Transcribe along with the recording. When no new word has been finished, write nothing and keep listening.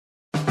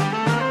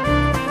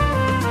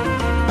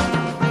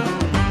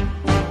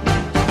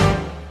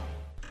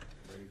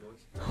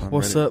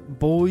What's up,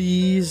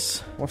 boys?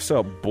 What's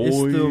up, boys?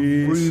 It's the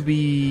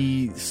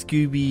Ruby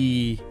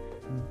Scooby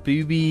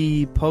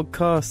Booby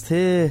podcast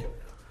here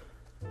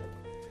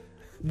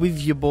with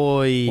your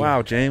boy.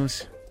 Wow,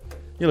 James,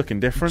 you're looking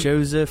different.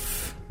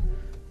 Joseph.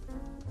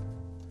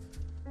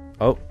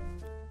 Oh,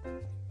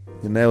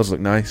 your nails look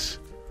nice.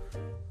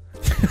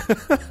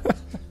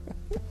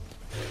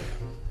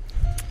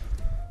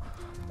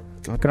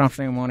 Good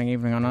afternoon, morning,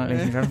 evening, or night,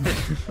 ladies and gentlemen.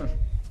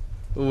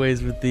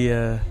 Always with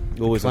the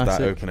Always with that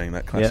classic. opening,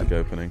 that classic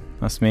opening.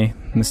 That's me,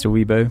 Mr.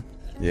 Weebo.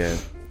 Yeah.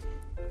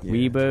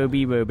 Weebo,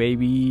 Bebo,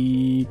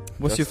 baby.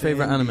 What's your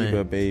favourite anime?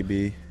 Bieber,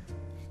 baby.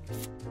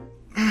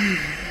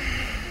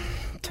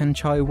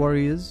 Tenchai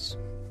Warriors.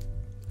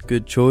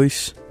 Good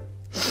choice.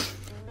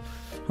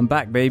 I'm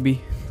back,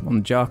 baby, on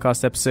the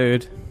Jarcast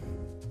episode.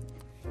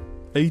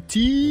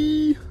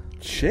 80.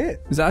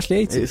 Shit. Is it actually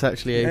 80? It's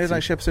actually 80. Yeah, it's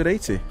actually episode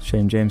 80.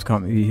 Shame James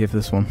can't be here for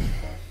this one.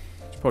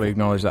 Should probably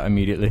acknowledge that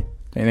immediately.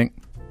 Don't you think?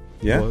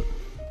 Yeah? What?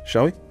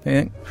 Shall we? Don't you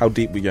think? How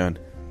deep we going?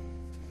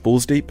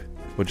 Balls deep?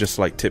 Or just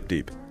like tip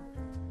deep?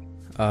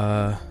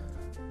 What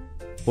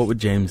would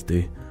James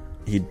do?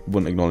 He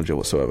wouldn't acknowledge it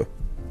whatsoever.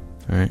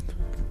 Alright.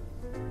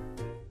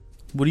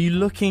 What are you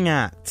looking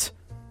at?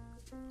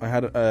 I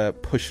had a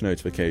push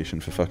notification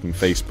for fucking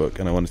Facebook,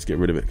 and I wanted to get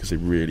rid of it because they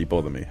really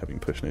bother me having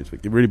push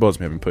notifications. It really bothers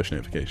me having push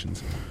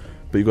notifications.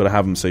 But you've got to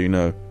have them so you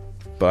know.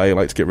 But I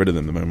like to get rid of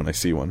them the moment I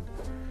see one.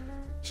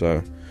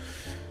 So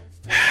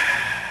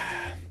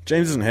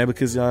James isn't here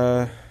because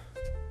wait,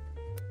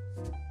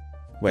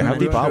 how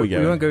deep are we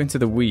going? We won't go into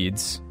the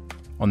weeds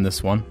on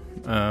this one.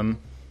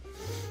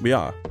 We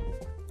are.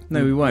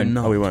 No, we won't.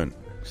 No. Oh, we won't.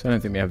 So I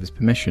don't think we have his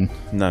permission,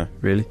 No,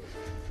 really.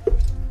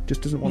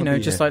 just doesn't want You to know,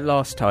 be just here. like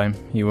last time,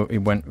 he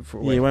went for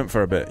a Yeah, he went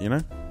for a bit, you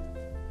know,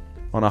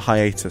 on a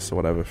hiatus or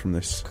whatever from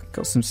this.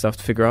 Got some stuff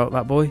to figure out,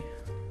 that boy.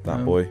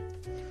 That boy,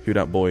 who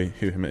that boy,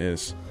 who him it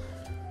is.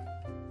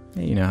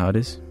 Yeah, you know how it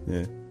is.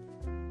 Yeah.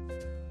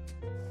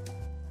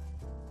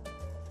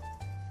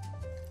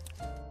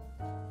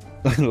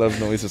 I love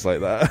noises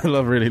like that. I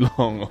love really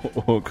long,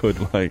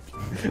 awkward, like,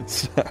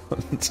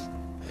 sounds.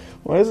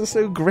 Why is it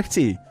so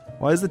gritty?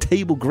 Why is the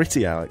table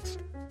gritty, Alex?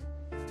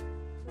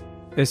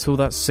 It's all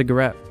that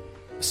cigarette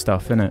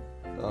stuff, innit?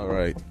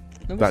 Alright.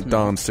 No, That it's not.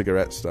 darn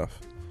cigarette stuff.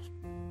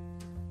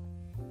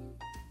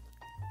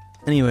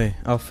 Anyway,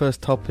 our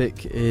first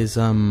topic is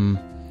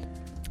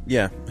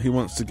Yeah, who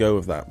wants to go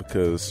with that?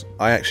 Because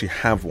I actually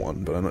have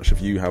one, but I'm not sure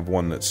if you have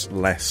one that's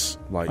less,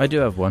 like, I do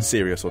have one.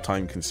 serious or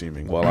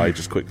time-consuming, while I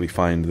just quickly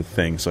find the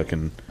thing so I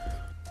can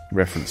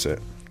reference it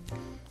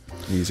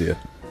easier.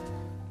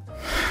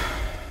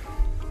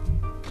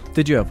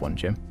 Did you have one,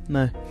 Jim?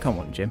 no. Come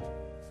on, Jim.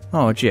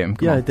 Oh, Jim,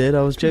 come Yeah, I on. did.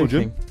 I was Come on,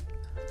 joking.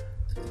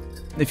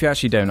 If you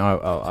actually don't,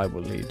 I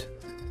will lead.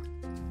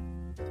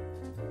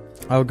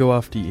 I'll go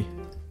after you.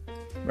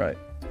 Right.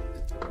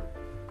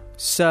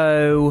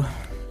 So,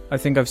 I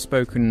think I've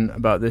spoken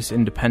about this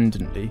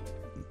independently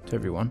to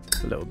everyone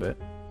a little bit.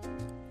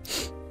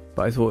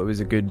 But I thought it was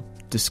a good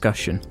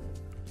discussion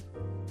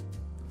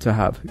to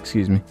have.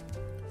 Excuse me.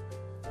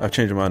 I've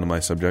changed my mind on my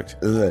subject.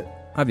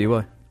 Have you?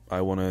 Why? I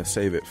want to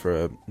save it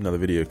for another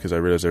video because I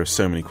realise there are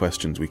so many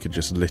questions we could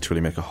just literally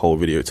make a whole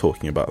video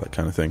talking about that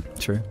kind of thing.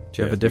 True. Do you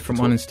Yeah, have a we different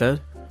can one talk.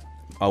 instead?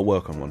 I'll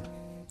work on one.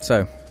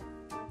 So,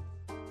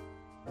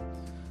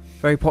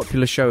 very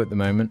popular show at the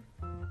moment.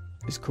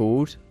 It's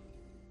called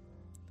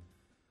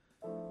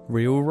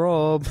Real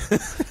Rob.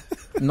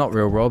 Not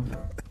Real Rob,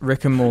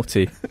 Rick and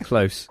Morty.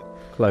 Close.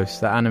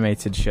 The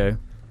animated show.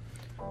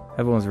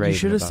 Everyone's raving You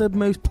should have about. said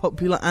most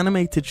popular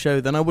animated show,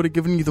 then I would have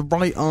given you the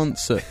right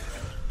answer.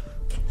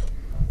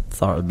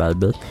 Sorry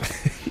about it.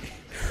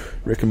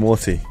 Rick and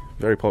Morty,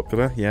 very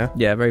popular, yeah.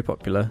 Yeah, very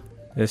popular.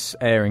 It's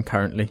airing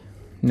currently.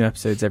 New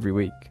episodes every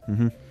week.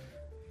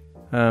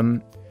 Mm-hmm.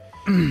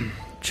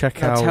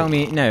 Check Now out.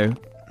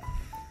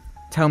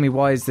 Tell me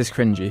why is this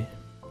cringy?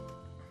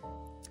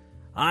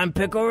 I'm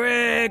Pickle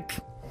Rick!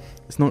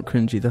 It's not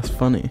cringy. That's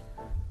funny.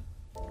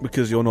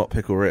 Because you're not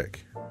Pickle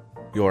Rick,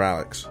 you're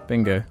Alex.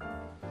 Bingo.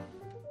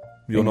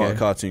 You're not Bingo. a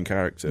cartoon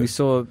character. We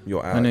saw...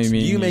 You're Alex. I know you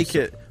mean you you make saw-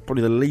 it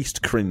probably the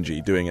least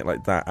cringy doing it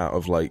like that out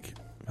of like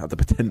the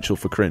potential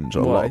for cringe that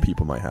a lot Why? of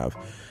people might have.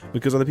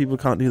 Because other people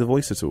can't do the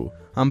voice at all.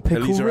 I'm At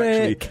Pickle least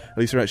Rick.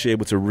 they're actually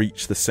able to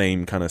reach the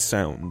same kind of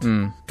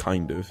sound.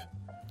 Kind of.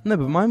 No,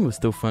 but mine was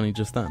still funny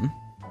just then.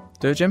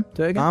 Do it, Jim?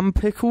 Do it again? I'm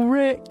Pickle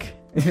Rick.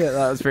 Yeah,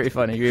 that was pretty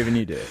funny. Even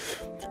you do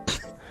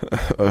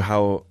it.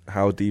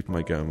 How deep am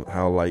I going?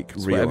 How like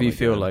It's real? whatever am you I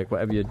feel going? like,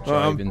 whatever you Oh,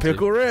 drive I'm into.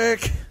 Pickle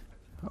Rick.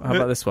 How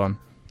about this one?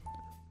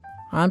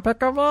 I'm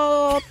Pickle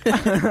Rick!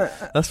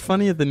 That's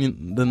funnier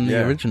than the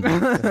Yeah. original.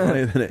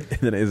 than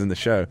it is in the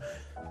show.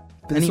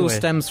 This all Anyway.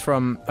 stems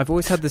from... I've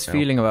always had this Ow.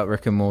 feeling about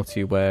Rick and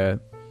Morty where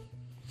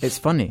it's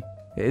funny.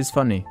 It is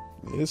funny.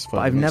 It is fun. But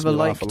I've It makes never me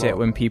laugh a liked it lot.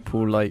 when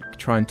people like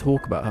try and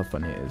talk about how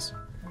funny it is.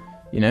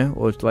 You know?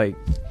 Or like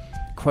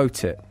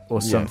quote it or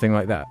Yeah. something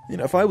like that. You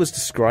know, if I was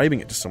describing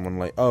it to someone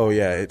like, oh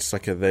yeah, it's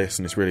like a this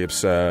and it's really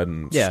absurd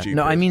and Yeah. stupid.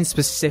 No, I mean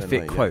specific Then,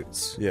 like, yeah.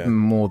 quotes Yeah.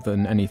 more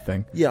than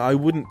anything. Yeah, I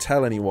wouldn't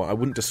tell anyone. I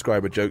wouldn't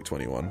describe a joke to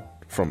anyone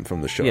from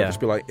the show. Yeah. I'd just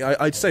be like,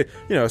 I'd say,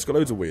 it's got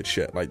loads of weird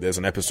shit. Like, there's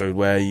an episode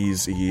where he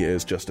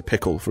is just a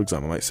pickle, for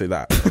example. I might say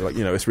that. Like,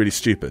 it's really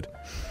stupid.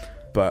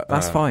 But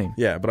That's fine.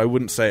 Yeah, but I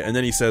wouldn't say. And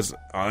then he says,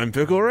 "I'm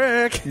Pickle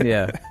Rick."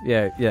 Yeah.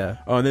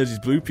 Oh, and there's these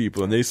blue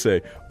people, and they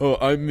say, "Oh,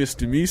 I'm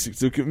Mr.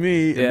 Meeseeks. Look at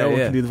me." And no one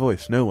can do the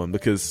voice. No one,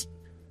 because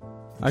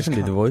I can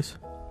do the voice.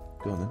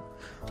 Go on then.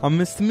 I'm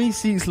Mr.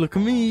 Meeseeks. Look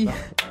at me,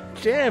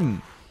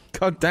 Jim.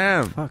 God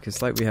damn. Fuck,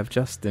 it's like we have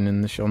Justin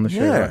on the show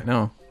right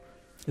now.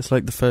 It's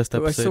like the first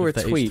But I episode saw of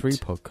the a tweet H3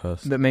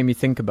 podcast. that made me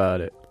think about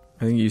it.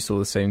 I think you saw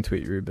the same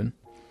tweet, Ruben.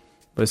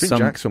 But I think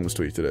Jack's Films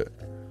tweeted it.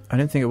 I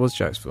don't think it was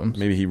Jack's Films.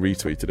 Maybe he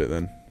retweeted it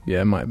then.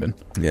 Yeah, it might have been.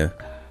 Yeah.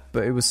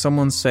 But it was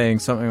someone saying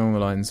something along the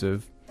lines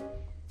of,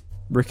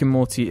 Rick and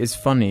Morty is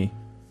funny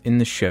in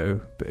the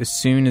show, but as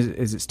soon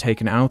as it's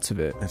taken out of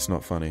it, It's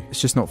not funny. it's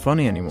just not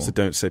funny anymore. So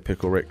don't say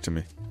Pickle Rick to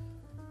me.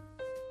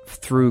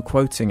 Through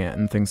quoting it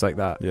and things like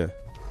that. Yeah.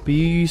 But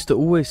you used to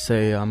always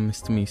say, I'm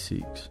Mr.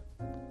 Meeseeks.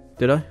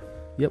 Did I?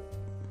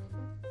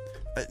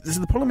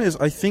 The problem is,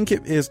 I think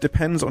it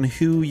depends on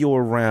who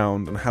you're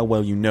around and how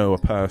well you know a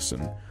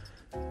person,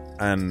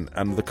 and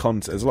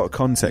the there's a lot of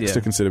context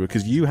to consider,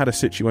 because you had a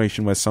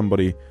situation where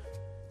somebody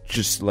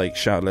just like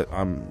shouted,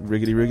 "I'm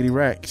riggedy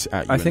wrecked"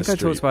 at you. I think I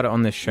talked about it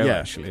on this show. Yeah.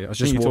 Actually, I was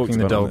I think just you walking talked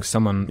the about it on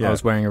dog. this. I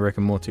was wearing a Rick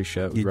and Morty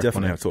shirt. You Rick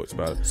definitely on have talked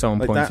about it. Someone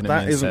Like pointed that at me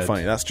that and isn't said,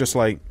 funny. That's just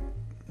like,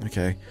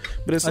 okay,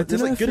 but it's I like, there's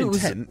don't know like good if it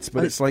was- intent,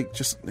 but it's like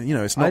just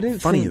it's not I don't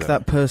funny. think though.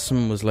 that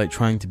person was like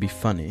trying to be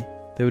funny.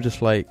 They were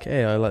just like,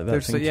 hey, I like that They're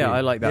thing just like, too.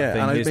 I like that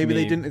thing. and Here's maybe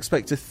me. they didn't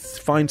expect to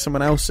find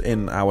someone else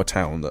in our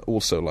town that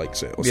also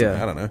likes it or something.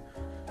 Yeah. I don't know.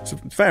 So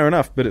fair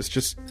enough, but it's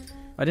just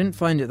I didn't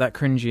find it that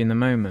cringy in the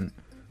moment,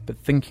 but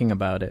thinking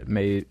about it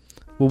made...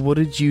 Well, what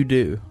did you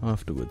do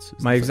afterwards?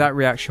 My exact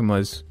reaction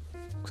was...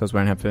 Because I was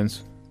wearing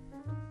headphones.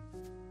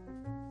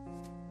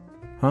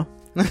 Huh?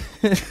 And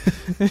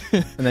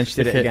then she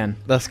did it Okay, again.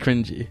 That's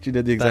cringy. she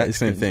did the That exact is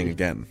same cringy. thing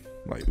again,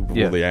 like with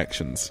Yeah. all the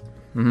actions.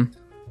 hmm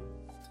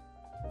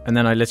And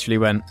then I literally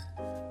went,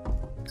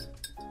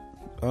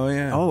 Oh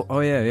yeah. oh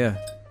yeah.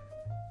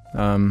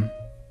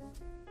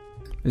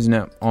 Isn't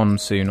it on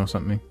soon or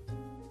something?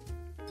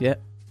 Yeah.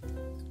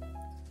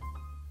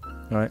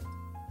 Right.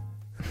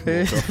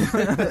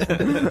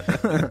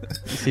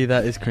 See,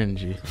 that is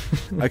cringy.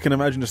 I can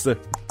imagine just the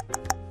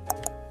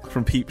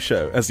from Peep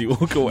Show as you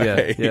walk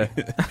away. Yeah.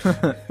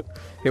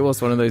 It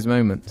was one of those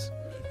moments.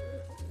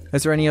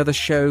 Is there any other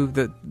show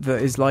that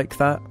is like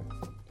that?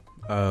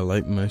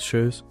 Like most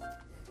shows.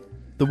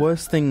 The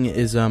worst thing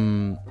is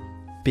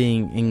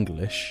being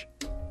English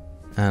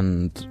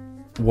and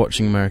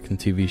watching American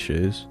TV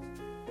shows,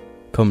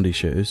 comedy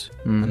shows,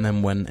 and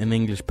then when an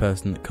English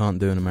person that can't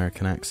do an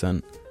American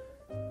accent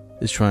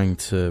is trying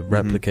to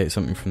replicate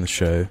something from the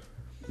show.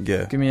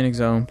 Yeah. Give me an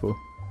example.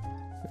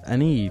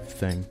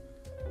 Anything.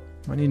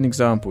 I need an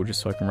example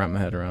just so I can wrap my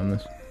head around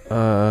this.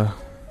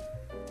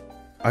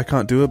 I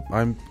can't do it.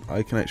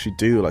 I can actually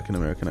do like an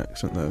American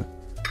accent though.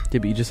 Yeah,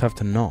 but you just have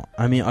to not.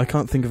 I mean, I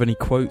can't think of any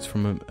quotes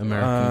from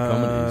American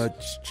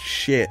comedies.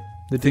 Shit.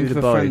 The Think dude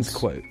of a Friends abides.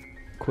 quote.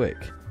 Quick.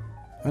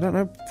 I don't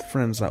know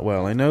Friends that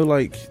well. I know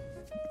like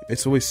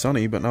It's Always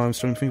Sunny, but now I'm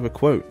starting to think of a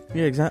quote.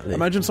 Yeah, exactly.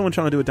 Imagine someone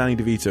trying to do a Danny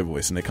DeVito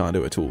voice and they can't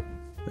do it at all.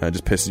 And it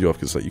just pisses you off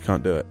because like you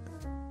can't do it.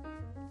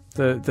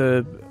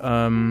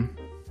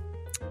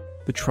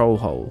 The troll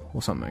hole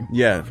or something.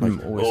 Yeah. From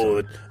Like, Always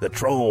oh, the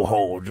troll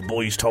hole, the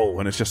boy's toll.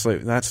 And it's just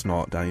like, that's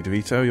not Danny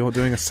DeVito. You're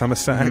doing a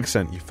Somerset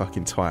accent, you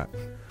fucking twat.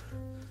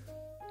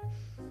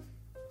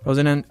 I was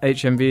in an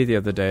HMV the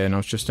other day and I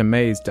was just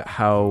amazed at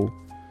how,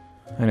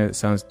 I know it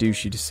sounds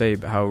douchey to say,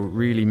 but how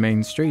really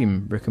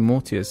mainstream Rick and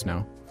Morty is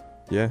now.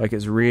 Yeah. Like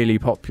it's really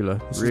popular.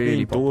 This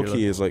Really being popular.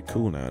 dorky is like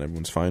cool now and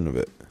everyone's fine with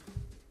it.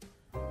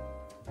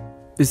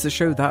 Is the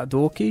show that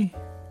dorky?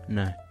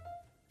 No.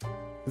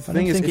 The I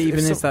don't think it even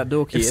is that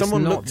dorky. If It's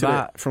someone not looked that.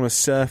 at it from a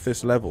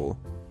surface level,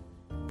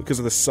 because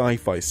of the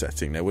sci-fi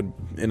setting, there would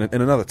in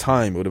another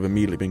time it would have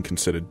immediately been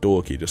considered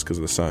dorky just because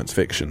of the science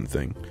fiction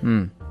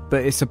thing.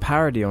 But it's a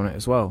parody on it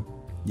as well.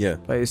 Yeah,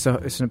 Like it's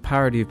a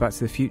parody of Back to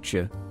the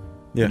Future.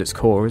 yeah. At its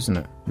core, isn't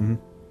it? Mm-hmm.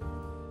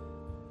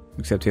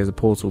 Except he has a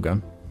portal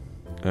gun.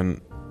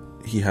 And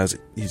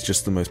he's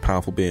just the most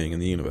powerful being in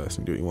the universe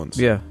and do what he wants.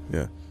 Yeah.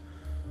 Yeah.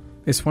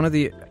 It's one of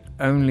the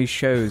only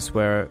shows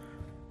where,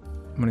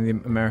 one of the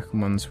American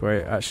ones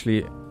where I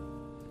actually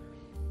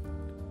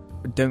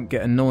don't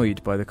get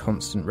annoyed by the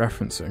constant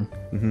referencing.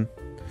 Mm-hmm.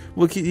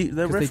 Well, the 'Cause they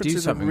do references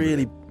are something with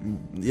really,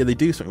 yeah, they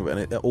do something with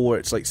it, or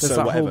it's like There's so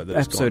that whatever. whole that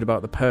it's episode gone.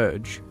 about the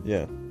Purge,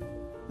 Yeah,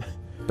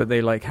 but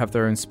they like have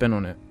their own spin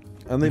on it.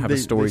 and they have a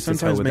story to tell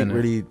sometimes make within it.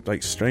 really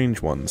like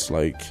strange ones.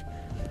 Like,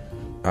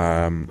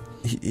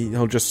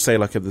 he'll just say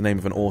like the name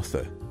of an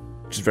author,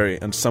 which is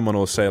very, and someone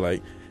will say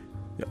like,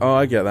 "Oh,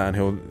 I get that," and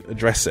he'll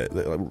address it,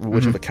 like,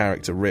 whichever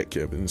character Rick,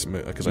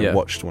 because I Yeah.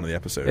 watched one of the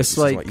episodes. It's It's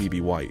like-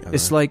 E.B. White. I don't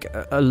It's know. like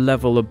a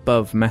level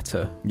above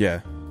meta. Yeah.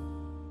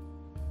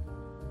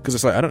 Because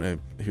it's like, I don't know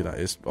who that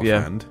is Yeah.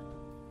 offhand.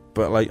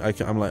 But like,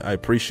 I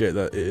appreciate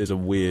that it is a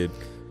weird...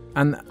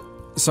 And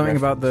something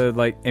about the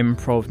like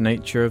improv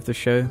nature of the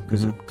show,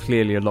 because Mhm.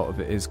 clearly a lot of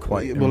it is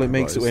quite well, it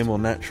makes it way improvised. more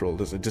natural.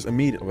 Does it? Just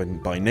immediately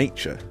by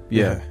nature.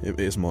 Yeah. It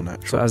is more So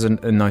natural. it has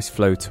a nice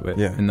flow to it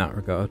Yeah. in that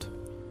regard,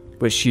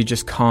 which you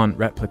just can't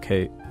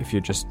replicate if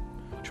you're just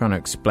trying to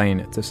explain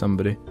it to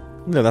somebody.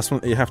 No, that's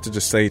what you have to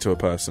just say to a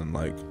person,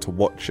 like, to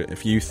watch it.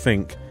 If you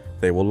think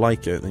they will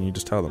like it, then you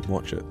just tell them,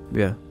 watch it.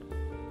 Yeah.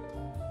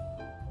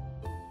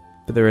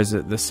 But there is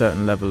the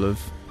certain level of...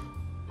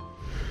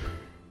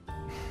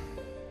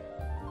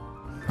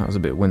 That was a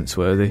bit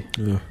wince-worthy.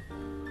 Yeah.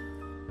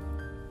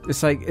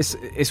 It's like,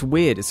 it's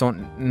weird. It's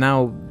on...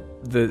 Now,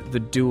 the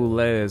dual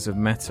layers of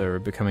meta are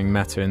becoming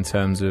meta in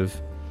terms of...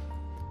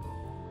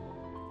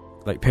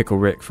 Like Pickle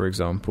Rick, for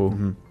example.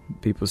 Mhm.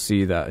 People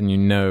see that and you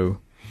know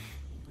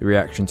the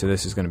reaction to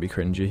this is going to be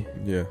cringy.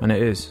 Yeah. And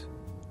it is.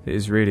 It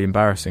is really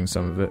embarrassing,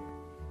 some of it.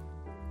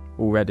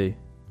 Already.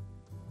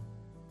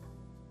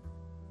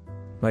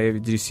 Like,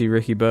 did you see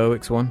Ricky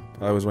Berwick's one?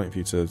 I was waiting for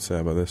you to say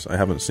about this. I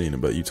haven't seen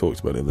it, but you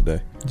talked about it the other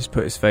day. Just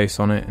put his face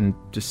on it and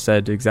just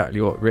said exactly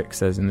what Rick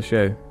says in the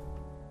show.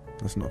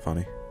 That's not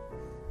funny.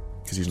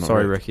 Because he's not.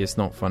 Sorry, Rick. Ricky, it's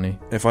not funny.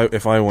 If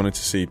I wanted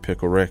to see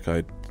Pickle Rick,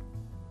 I'd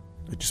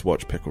just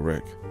watch Pickle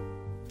Rick.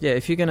 Yeah,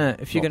 if you're gonna Not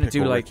do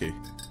Pickle like, Ricky.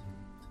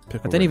 I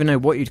Pickle don't Rick. even know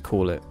what you'd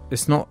call it.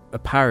 It's not a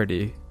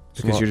parody It's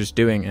because not. you're just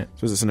doing it.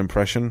 So it's an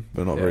impression,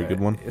 but not a very Yeah, good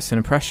one. It's an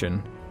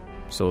impression,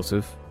 sort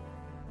of.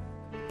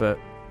 But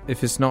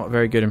if it's not a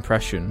very good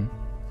impression,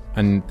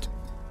 and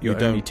you're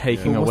You only don't-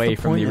 taking yeah. Well, what's away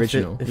the from the point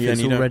original, if Yeah, and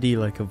it's you don't- already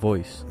like a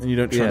voice. And you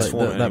don't Yeah,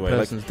 transform that, it that anyway. Like,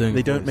 person's doing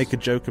they a don't voice. make a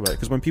joke about it,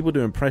 because when people do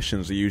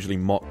impressions, they usually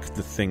mock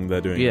the thing they're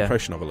doing an Yeah.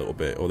 impression of a little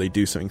bit, or they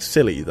do something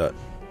silly that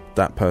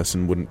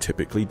person wouldn't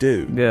typically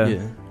do,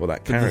 yeah. or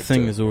that But character. the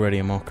thing is already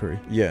a mockery.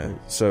 Yeah,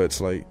 so it's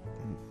like,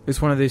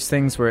 It's one of those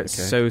things where it's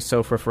Okay. so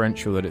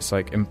self-referential that it's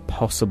like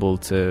impossible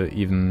to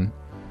even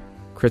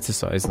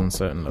criticize on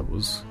certain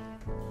levels.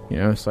 You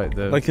know, it's like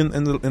like in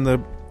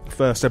the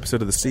first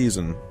episode of the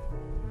season,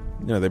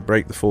 you know, they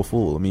break the fourth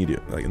wall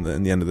immediately, like in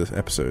the end of the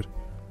episode.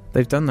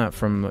 they've done that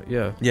from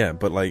Yeah,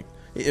 but like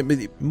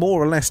it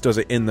more or less does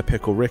it in the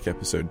Pickle Rick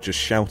episode, just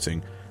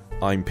shouting,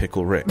 "I'm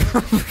Pickle Rick."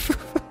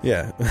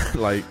 Yeah,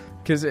 like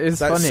because it's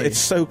that's funny. it's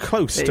so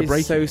close It to is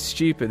breaking. so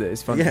stupid that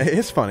it's funny. Yeah, it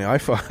is funny.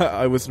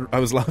 I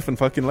was laughing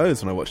fucking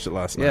loads when I watched it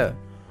last night. Yeah,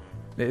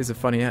 it is a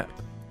funny app.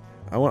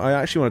 I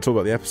actually want to talk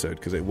about the episode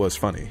because it was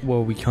funny.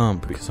 Well, we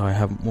can't because I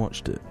haven't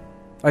watched it.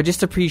 I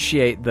just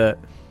appreciate that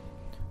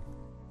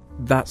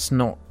that's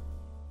not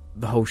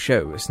the whole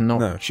show. It's not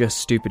No. just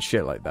stupid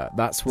shit like that.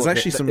 That's what There's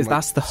actually some, like,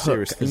 that's the hook,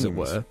 serious as it themes.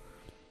 were.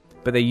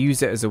 But they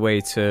use it as a way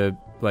to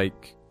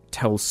like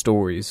tell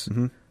stories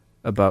Mm-hmm.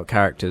 about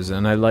characters,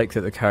 and I like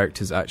that the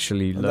characters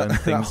actually learn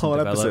That things. whole and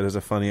develop. episode has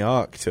a funny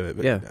arc to it.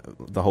 But Yeah.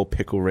 the whole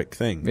Pickle Rick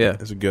thing. Yeah.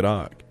 It's a good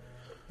arc.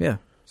 Yeah,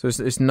 so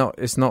it's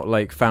not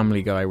like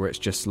Family Guy where it's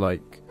just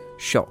like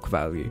shock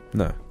value,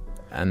 No.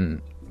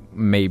 and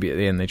maybe at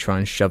the end they try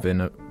and shove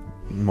in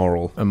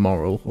Moral. a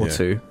moral or Yeah.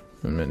 two,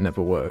 and it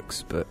never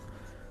works. But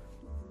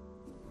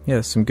yeah,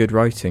 there's some good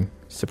writing,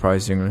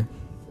 surprisingly.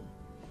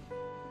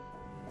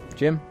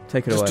 Jim,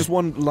 take it away. Just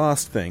one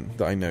last thing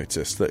that I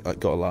noticed that like,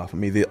 got a laugh at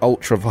me: the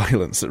ultra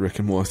violence that Rick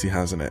and Morty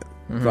has in it.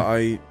 Mhm.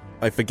 That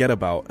I forget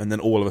about, and then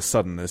all of a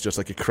sudden there's just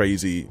like a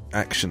crazy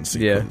action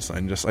sequence. I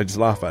just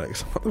laugh at it.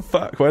 'Cause what the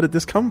fuck? Where did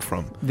this come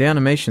from? The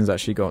animation's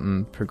actually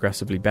gotten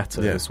progressively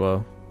better Yeah. as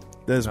well.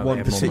 There's Oh, one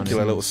they have more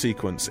particular money. little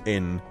sequence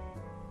in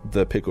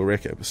the Pickle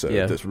Rick episode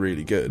Yeah. that's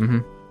really good. Mm-hmm.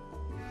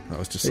 I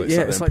was just like, Yeah, sat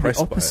there it's like the impressed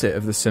by it. opposite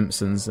of The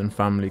Simpsons and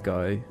Family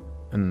Guy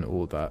and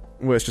all that.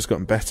 Where it's just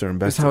gotten better and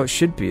better. That's how it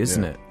should be,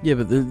 isn't Yeah. it? Yeah,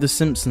 but the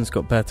Simpsons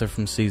got better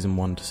from season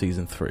 1 to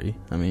season 3.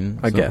 I mean,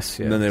 I it's guess,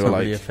 yeah. And then they It's were not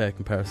like, really a fair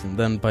comparison.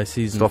 Then by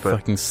season Stop it.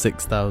 fucking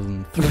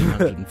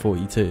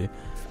 6,342,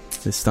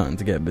 it's starting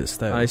to get a bit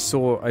stale. I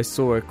saw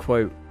a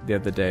quote the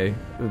other day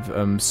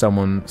of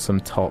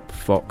some top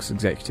Fox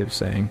executive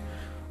saying,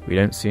 "We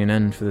don't see an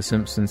end for The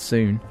Simpsons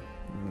soon."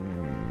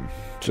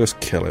 just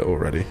kill it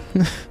already.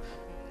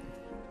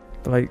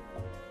 But like,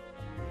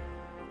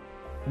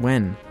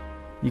 when?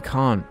 You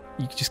can't.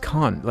 You just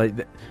can't.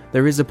 Like,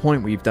 there is a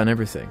point where you've done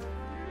everything.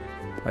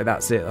 Like,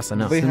 that's it. That's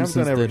enough. They have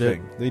Simpsons done did it.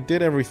 everything. They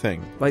did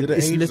everything. Like, They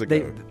did it ages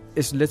ago.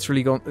 it's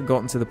literally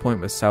gotten to the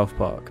point where South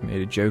Park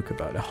made a joke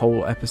about it, a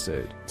whole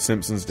episode,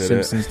 Simpsons did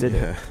Simpsons it. did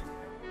it. Yeah.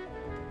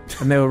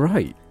 and they were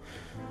right.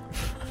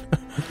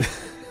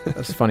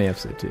 That's a funny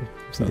episode too.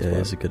 South Yeah,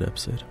 Park. it's a good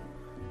episode.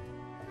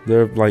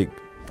 They're like,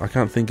 I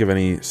can't think of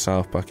any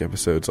South Park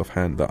episodes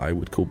offhand that I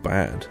would call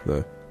bad,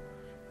 though.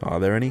 Are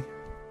there any?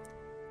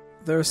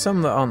 There are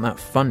some that aren't that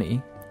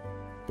funny.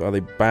 Are they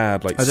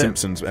bad, like I don't-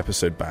 Simpsons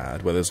episode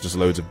bad, where there's just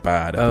loads of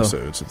bad Oh.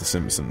 episodes of The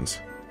Simpsons?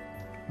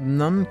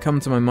 None come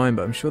to my mind,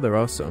 but I'm sure there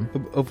are some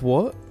Of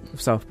what?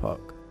 of South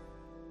Park.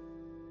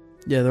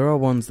 Yeah, there are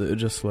ones that are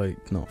just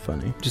like not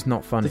funny. Just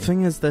not funny. The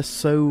thing is, they're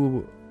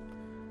so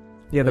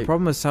Yeah, the like-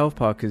 problem with South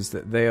Park is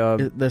that they are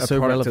they're a so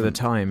product of the relevant.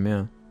 time.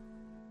 Yeah,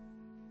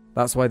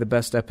 that's why the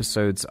best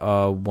episodes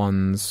are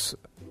ones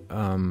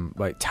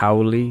like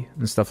Towley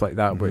and stuff like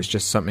that, where it's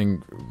just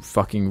something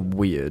fucking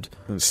weird.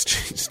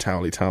 It's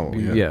Towley Towel.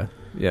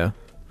 Yeah.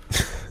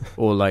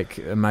 Or like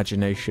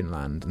Imagination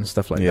Land and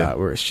stuff like that,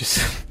 where it's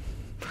just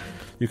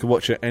you could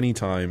watch it any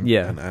time.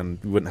 Yeah, and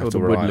you wouldn't have or to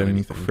the rely on Woodland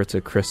anything.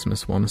 Critter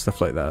Christmas one and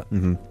stuff like that.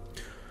 Mm-hmm.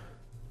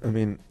 I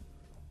mean,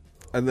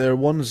 and there are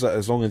ones that,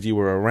 as long as you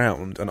were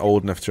around and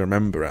old enough to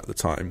remember at the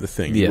time, the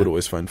thing you would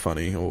always find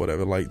funny or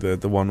whatever. Like the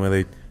one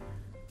where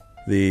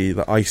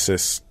the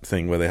ISIS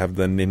thing where they have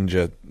the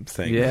ninja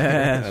thing,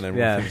 and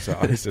everyone thinks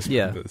that ISIS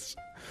members.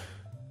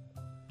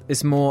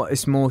 It's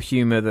more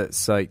humour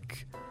that's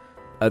like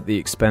at the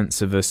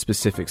expense of a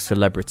specific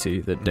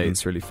celebrity that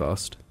dates really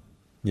fast.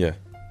 Yeah,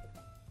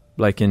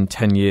 like in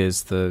 10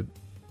 years, the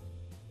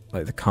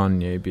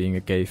Kanye being a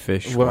gay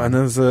fish. Well, and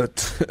there's a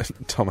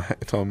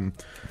Tom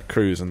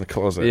Cruise in the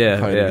closet. Yeah,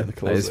 in the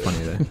closet. That is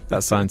funny though. That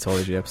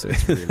Scientology episode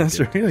is really That's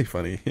good. really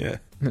funny. Yeah,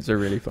 it's a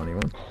really funny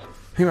one.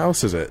 Who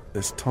else is it?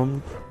 It's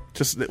Tom.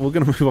 We're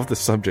going to move off the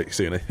subject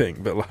soon, I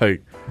think. But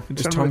like,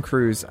 it's Tom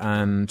Cruise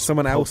and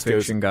someone else Pulp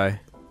Fiction guy.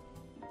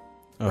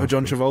 Oh,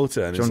 John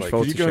Travolta, and John it's like, Travolta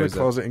could you go in the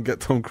closet and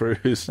get Tom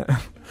Cruise?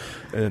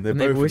 And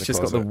they've always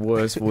just got the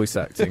worst voice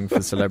acting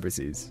for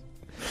celebrities.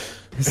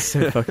 It's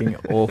so fucking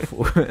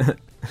awful.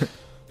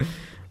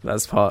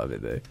 That's part of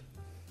it, though.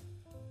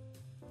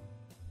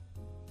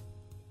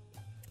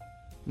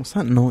 What's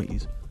that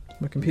noise?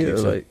 My computer,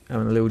 like,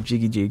 having a little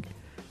jiggy jig.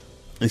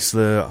 It's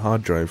the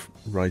hard drive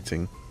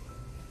writing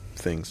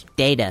things.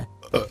 Data.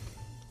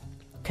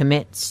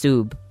 Commit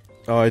sub.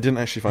 Oh, I didn't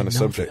actually find a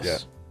subject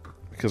yet.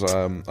 Because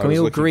I was we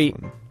all looking greet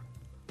for one.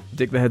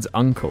 Dick the Head's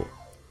uncle?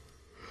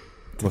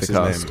 What's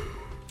the his cast. name?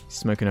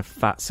 Smoking a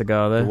fat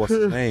cigar there. What's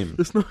his name?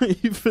 It's not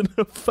even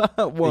a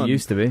fat one. It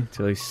used to be,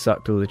 till he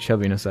sucked all the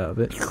chubbiness out of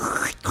it.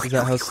 Is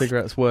that how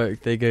cigarettes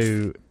work? They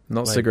go...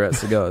 Not like, cigarettes,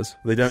 cigars.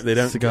 They don't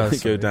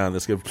Cigars, go down.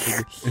 Let's go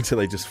until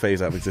they just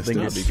phase out of I existence.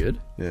 think that'd be good.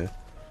 Yeah.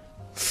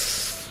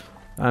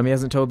 He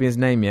hasn't told me his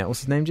name yet. What's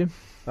his name, Jim?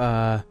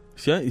 Yeah.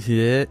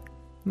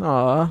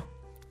 Aw,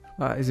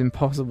 that is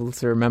impossible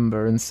to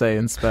remember and say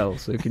and spell.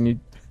 So can you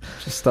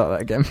just start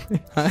that again?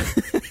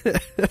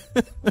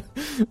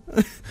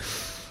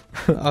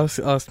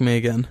 Ask me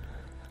again.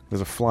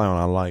 There's a fly on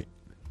our light.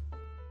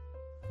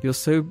 You're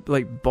so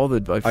like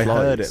bothered by flies. I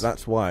heard it.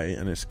 That's why.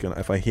 And it's gonna.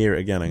 If I hear it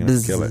again, I'm gonna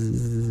have to kill it.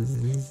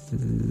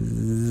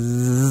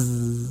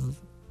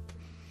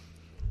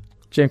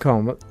 Jim,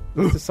 come on.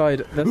 Let's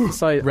decide.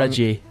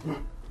 Reggie.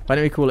 Why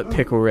don't we call it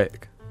Pickle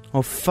Rick?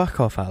 Oh, fuck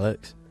off,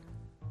 Alex.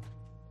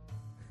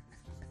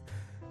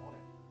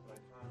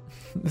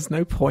 There's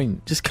no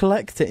point. Just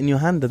collect it in your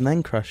hand and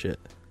then crush it.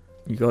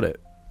 You got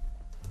it.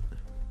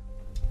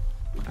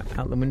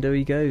 Out the window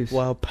he goes.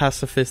 While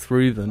pacifist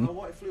Reuben.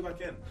 what? It flew back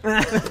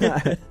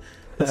in.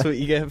 That's what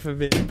you get for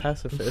being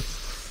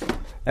pacifist.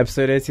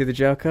 Episode 80 of the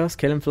Jarcast,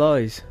 killing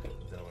flies.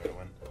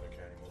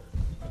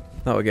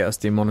 That would get us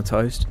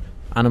demonetised.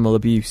 Animal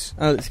abuse.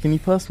 Alex, can you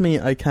pass me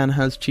I Can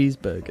Has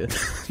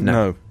cheeseburger?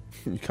 No,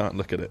 you can't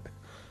look at it.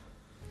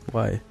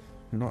 Why?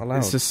 You're not allowed.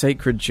 It's a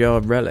sacred jar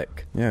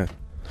relic. Yeah.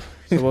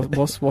 So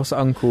what's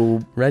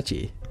Uncle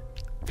Reggie.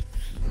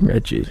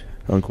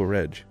 Uncle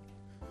Reg.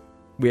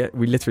 We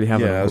literally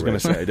have. Yeah, an I was Uncle going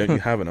to Reg. say, don't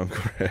you have an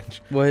Uncle Reg?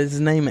 Well, his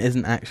name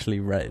isn't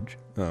actually Reg.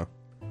 Oh.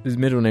 His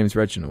middle name's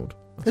Reginald.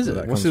 That's Is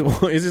where it? that What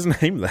comes is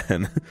his name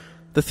then?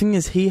 The thing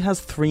is, he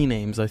has 3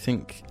 names. I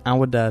think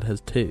our dad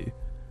has 2. from.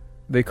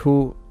 They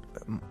call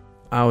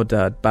our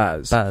dad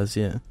Baz. Baz,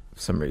 yeah. For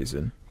some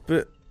reason.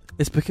 But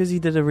It's because he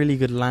did a really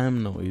good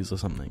lamb noise or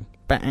something.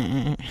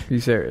 Are you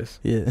serious?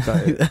 Yeah,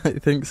 that I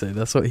think so.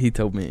 That's what he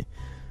told me.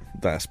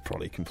 that's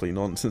probably complete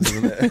nonsense,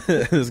 isn't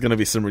it? There's going to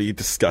be some really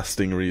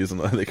disgusting reason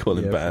why they call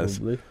him Baz.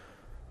 Probably.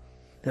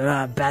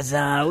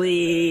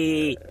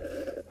 Bazawi. You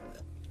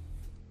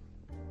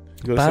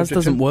got a Baz subject,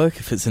 doesn't Tim? work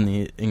if it's in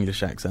the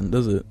English accent,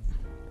 does it?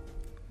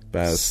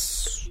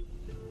 Baz.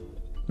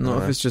 Not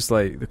No. if it's just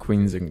like the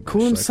Queen's English.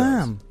 Call him like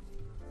Sam.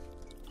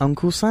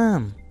 Uncle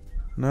Sam.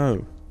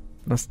 No.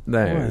 That's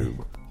no.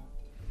 Why?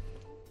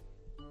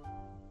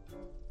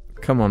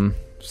 Come on,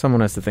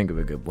 someone has to think of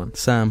a good one.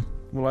 Sam.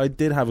 Well, I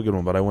did have a good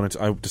one, but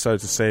I decided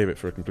to save it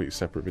for a completely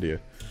separate video.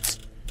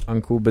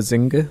 Uncle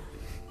Bazinga.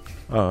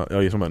 Oh,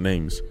 you're talking about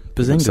names.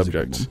 Bazinga's a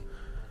good Subjects.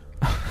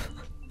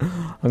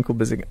 one. Uncle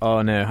Bazinga.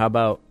 Oh no, how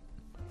about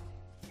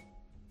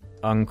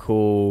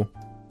Uncle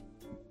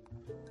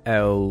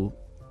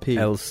P.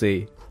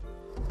 LC?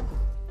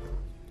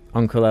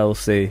 Uncle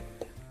LC.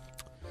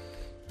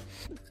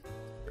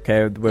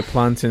 Okay, we're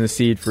planting a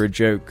seed for a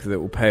joke that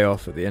will pay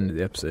off at the end of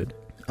the episode.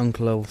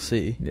 Uncle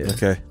LC. Yeah.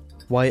 Okay.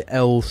 Why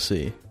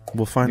LC?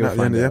 We'll find You'll out at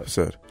the end of the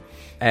find out.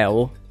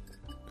 episode.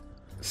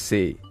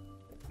 LC.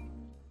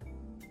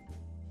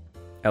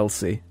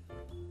 Elsie.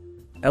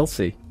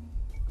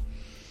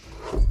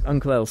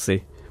 Uncle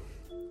Elsie.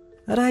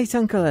 Right,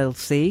 Uncle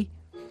Elsie.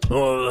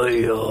 Oh,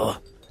 yeah.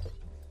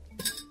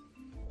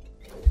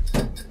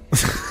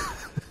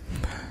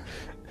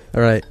 All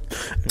right,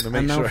 I'm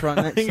And now going for our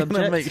next to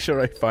subject. make sure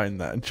I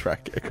find that and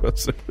track it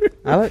across.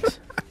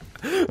 Alex.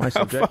 My How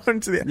subject. far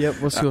into the? Yep.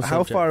 What's your How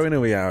subject? far in are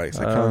we, Alex?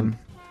 I can't.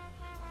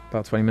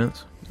 About 20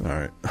 minutes.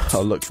 Alright,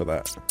 I'll look for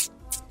that.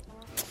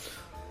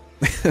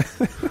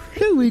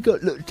 We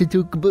got lots to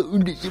talk about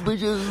on this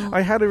episode.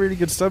 I had a really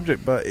good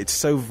subject, but it's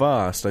so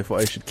vast, I thought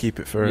I should keep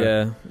it for...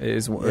 Yeah, it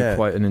is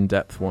quite an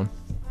in-depth one,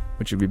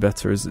 which would be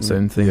better as its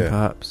own thing,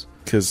 perhaps.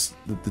 Because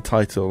the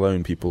title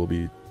alone, people will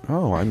be,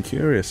 oh, I'm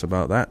curious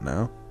about that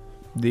now.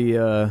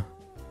 The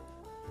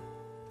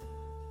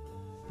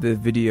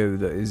video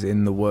that is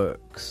in the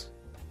works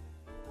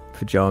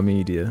for Jar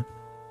Media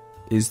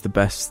is the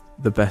best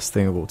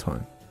thing of all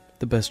time.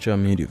 The best Jar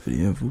Media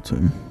video of all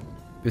time.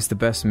 It's the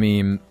best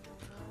meme.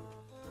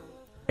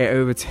 It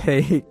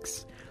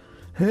overtakes.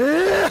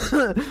 It's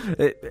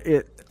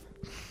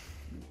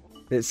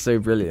so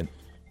brilliant.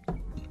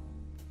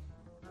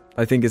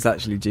 I think it's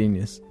actually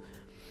genius.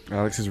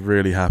 Alex is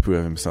really happy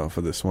with himself for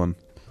this one.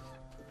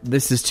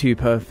 This is too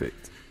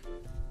perfect.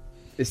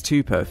 It's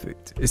too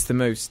perfect. It's the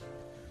most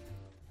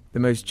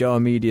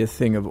Jar Media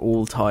thing of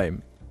all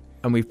time.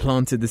 And we've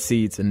planted the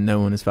seeds and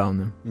no one has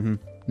found them. Mm-hmm.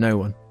 No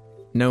one.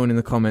 No one in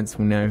the comments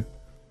will know.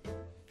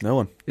 No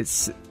one.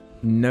 It's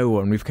no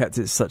one. We've kept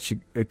it such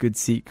a good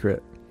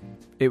secret.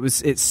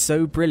 It's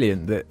so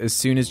brilliant that as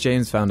soon as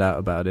James found out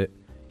about it,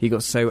 he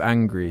got so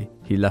angry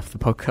he left the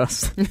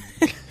podcast.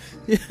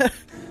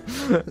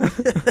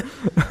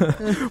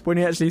 When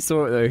he actually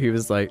saw it though, he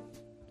was like,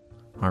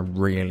 I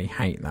really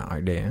hate that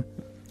idea.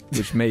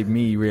 Which made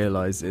me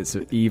realise it's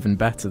even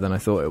better than I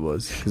thought it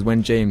was. Because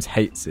when James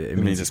hates it, it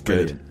means it's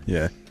good. brilliant.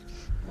 Yeah.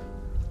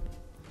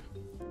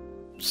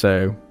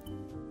 So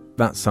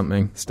that's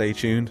something. Stay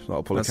tuned.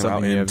 That'll probably That's come out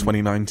something in you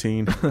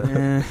 2019.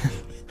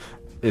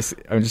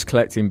 I'm just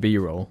collecting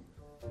B-roll.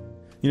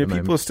 You know,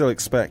 moment. people still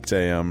expect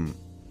a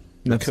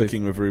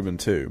Cooking with Ruben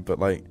too, but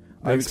like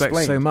They expect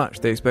so much.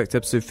 They expect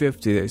episode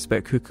 50. They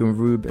expect Cooking with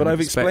Ruben. But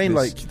I've explained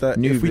like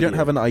that if we don't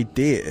have an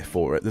idea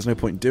for it, there's no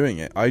point doing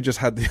it. I just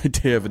had the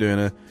idea of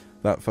doing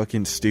that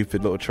fucking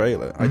stupid little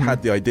trailer. I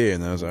had the idea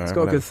and I was like, it's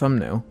got a good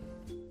thumbnail.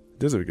 It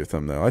does have a good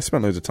thumbnail. I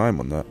spent loads of time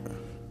on that.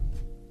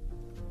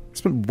 I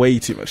spent way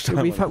too much time.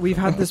 We've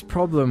had this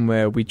problem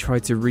where we try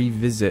to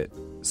revisit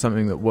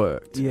something that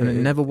worked, and it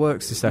never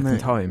works the second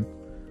time.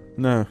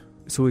 No,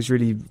 it's always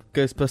really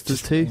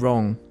Ghostbusters 2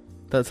 wrong.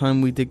 That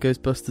time we did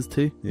Ghostbusters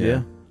 2.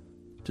 Yeah.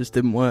 Just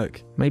didn't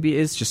work. Maybe it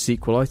is just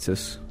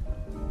sequelitis.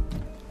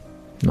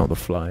 Not The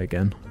Fly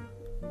again.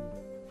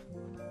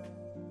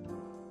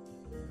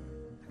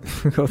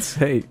 For God's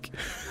sake.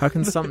 How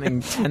can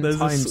something 10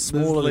 times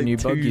smaller than you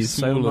bug you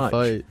so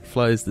much?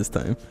 Flies this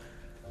time.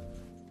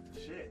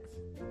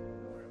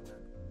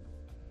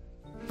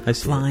 I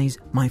see Flies,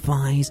 my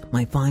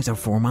flies are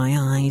for my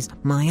eyes.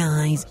 My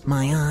eyes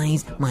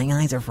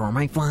are for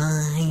my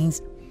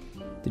flies.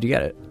 Did you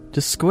get it?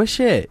 Just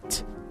squish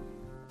it.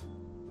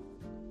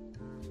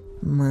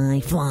 My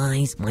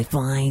flies,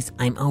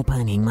 I'm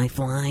opening my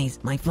flies,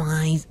 we're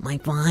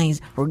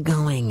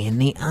going in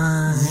the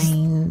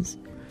eyes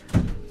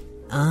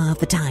of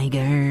the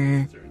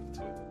tiger.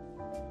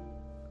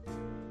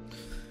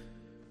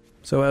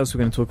 So what else are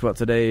we going to talk about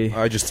today?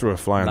 I just threw a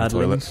fly in the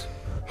toilet.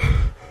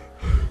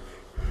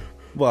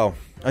 Well,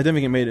 I don't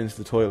think it made it into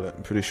the toilet.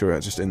 I'm pretty sure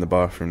it's just in the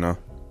bathroom now.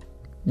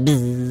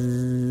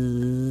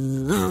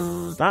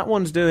 That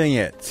one's doing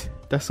it.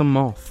 That's a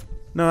moth.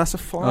 No, that's a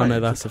fly. Oh no,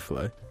 that's a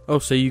fly. Oh,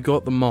 so you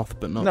got the moth,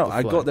 but not the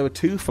fly. No, there were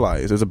two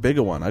flies. There's a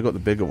bigger one. I got the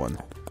bigger one.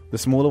 The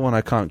smaller one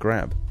I can't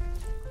grab.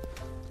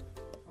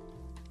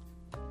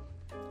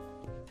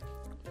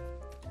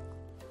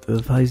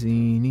 The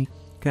Visini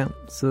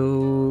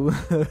Council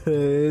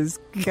is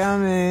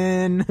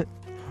coming.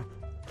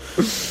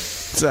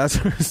 So as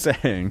I was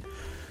saying,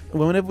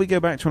 whenever we go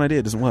back to an idea,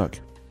 it doesn't work.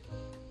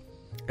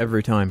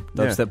 Every time.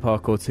 Dubstep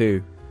Parkour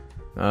 2.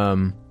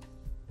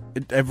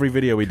 Every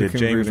video we did,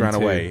 Cooking James Ruben ran 2.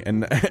 away,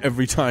 and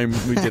every time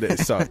we did it, it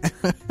sucked.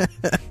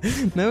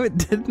 No, it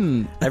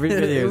didn't. Every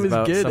video it is was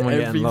about good someone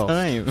every getting lost.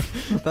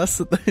 time. That's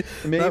the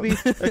Maybe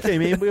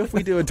if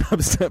we do a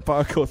Dubstep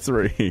Parkour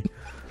 3.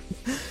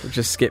 We'll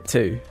just skip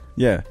 2.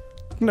 Yeah.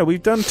 No,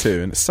 we've done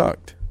 2, and it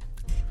sucked.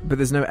 But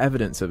there's no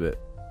evidence of it.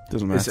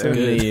 Doesn't It's matter.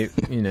 only,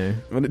 you know,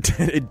 Well,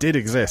 it did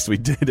exist. We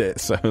did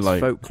it, so like...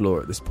 folklore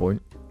at this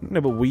point.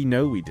 No, but we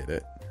know we did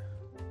it.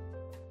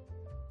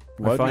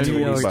 Why find do you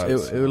it talk about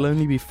it will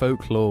only be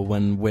folklore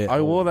when we're...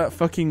 I wore that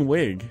fucking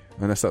wig.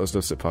 Unless that was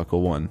Dubstep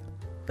Parkour 1.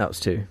 That was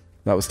 2.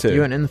 That was 2.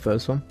 You weren't in the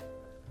first one?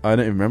 I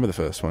don't even remember the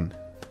first one.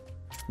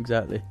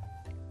 Exactly.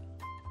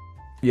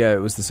 Yeah, it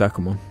was the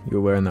second one. You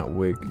were wearing that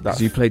wig.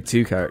 Because you played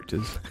 2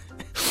 characters.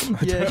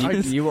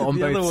 You were on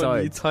the other both one,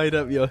 you sides. tied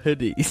up your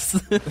hoodies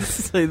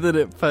so that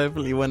it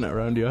perfectly went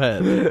around your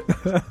head.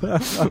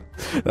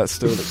 That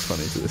still looks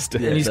funny to this day.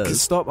 Yeah, And it you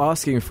does. stop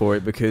asking for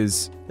it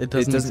because It it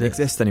doesn't, doesn't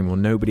exist anymore.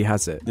 Nobody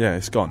has it. Yeah,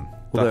 it's gone.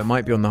 Although it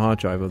might be on the hard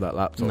drive of that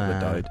laptop Nah,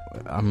 that died.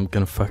 I'm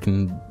gonna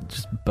fucking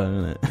just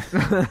burn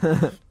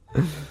it.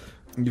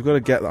 You've got to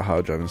get that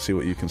hard drive and see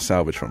what you can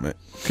salvage from it.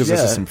 Because Yeah.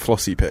 there's some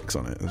flossy pics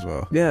on it as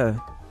well. Yeah.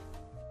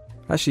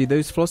 Actually,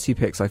 those flossy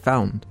pics I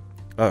found.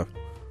 Oh.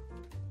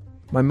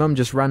 My mum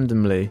just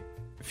randomly,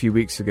 a few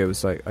weeks ago,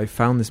 was like, I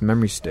found this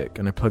memory stick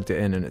and I plugged it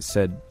in and it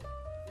said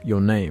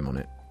your name on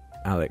it.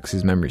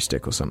 Alex's memory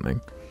stick or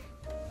something.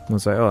 I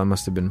was like, oh, that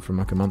must have been from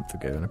like a month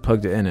ago. And I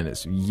plugged it in and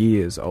it's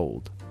years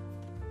old.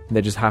 And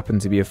there just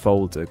happened to be a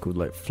folder called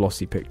like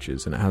Flossy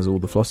Pictures, and it has all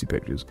the Flossy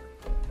pictures.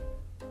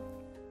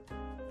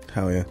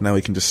 Hell yeah. Now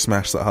we can just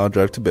smash that hard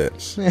drive to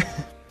bits.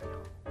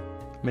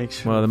 Make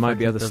sure. Well, there might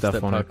be other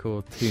stuff on it.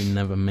 Parkour 2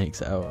 never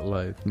makes it out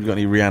alive. You got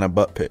any Rihanna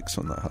butt pics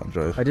on that hard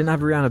drive? I didn't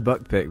have a Rihanna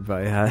butt pic,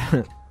 but I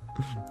had...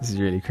 This is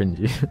really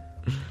cringy.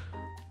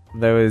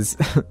 There was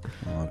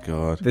Oh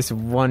god. this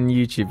one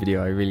YouTube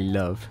video I really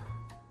love.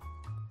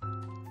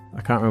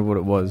 I can't remember what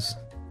it was.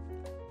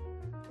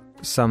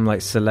 Some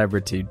like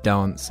celebrity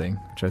dancing,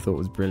 which I thought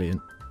was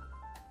brilliant.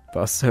 But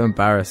I was so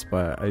embarrassed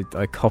by it.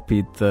 I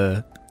copied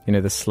the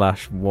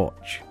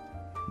 /watch.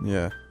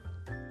 Yeah.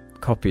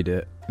 Copied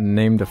it,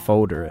 named a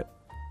folder it,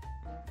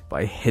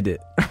 but I hid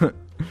it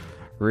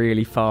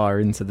really far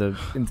into the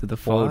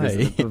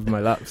folders of my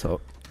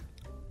laptop.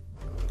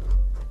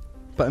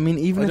 But I mean,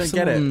 even I if don't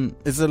someone... get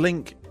it. Is the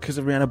link because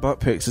of Rihanna butt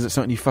pics? Is it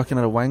something you fucking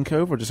had a wank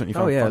over, or just something you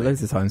found Oh yeah, funny?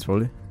 loads of times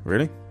probably.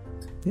 Really?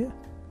 Yeah.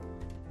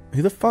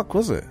 Who the fuck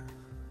was it?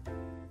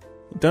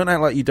 Don't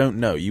act like you don't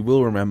know. You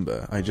will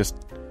remember. I just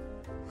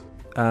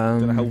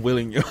don't know how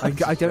willing you are.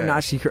 I don't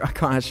actually. I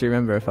can't actually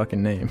remember a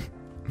fucking name.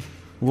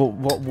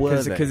 What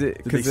were they?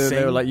 Because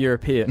they were like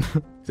European.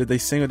 Did they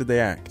sing or did they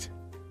act?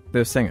 They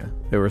were a singer.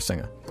 They were a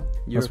singer.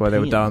 That's why they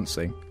were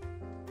dancing.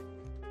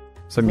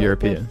 Some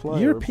European.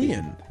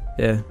 European?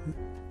 Yeah.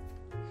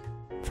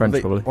 French Were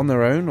they probably. on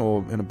their own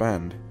or in a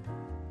band?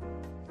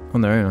 On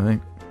their own, I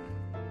think.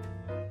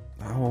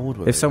 How old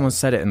were they? If someone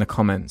said it in the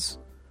comments,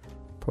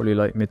 probably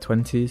like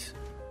mid-20s.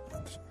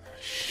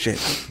 Shit.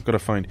 I've got to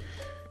find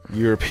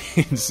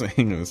European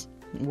singers.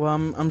 Well,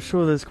 I'm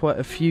sure there's quite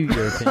a few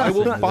European I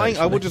will singers, find.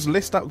 I will actually. just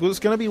list out. There's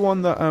going to be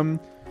one that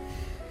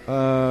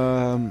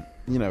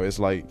is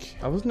like.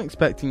 I wasn't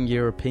expecting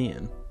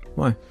European.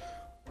 Why?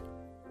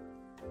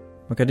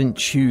 Like, I didn't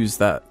choose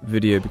that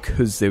video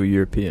because they were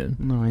European.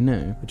 No, I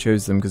know. I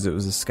chose them because it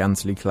was a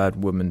scantily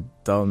clad woman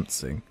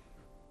dancing.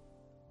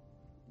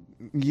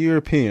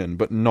 European,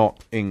 but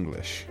not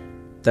English.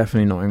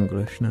 Definitely not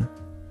English, no.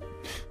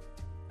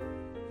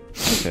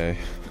 Okay.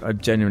 I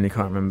genuinely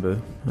can't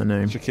remember her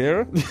name.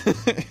 Shakira?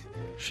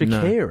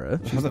 Shakira?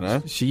 I don't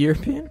know. Is she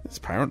European? It's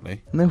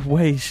apparently. No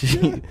way,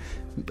 she...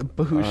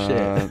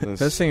 Bullshit.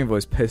 Her singing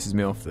voice pisses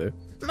me off, though.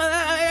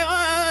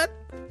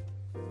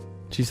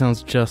 She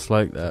sounds just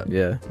like that.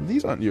 Yeah.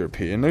 These aren't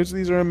European.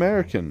 These are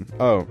American.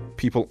 Oh,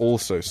 people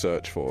also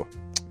search for.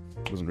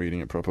 Wasn't reading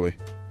it properly.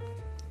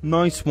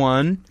 Nice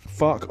one.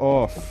 Fuck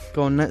off.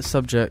 Go on, next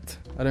subject.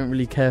 I don't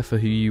really care for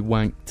who you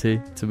wank to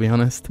be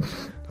honest.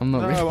 I'm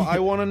not No, really... I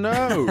want to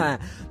know.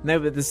 No,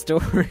 but the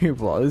story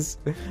was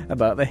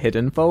about the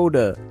hidden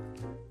folder.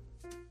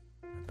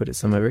 But it's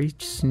somewhere very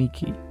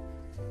sneaky.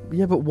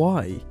 Yeah, but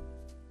why?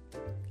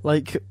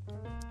 Like...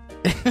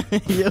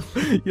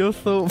 your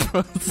thought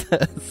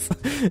process.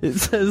 It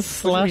says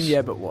slash...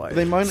 Yeah, but why?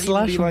 They might not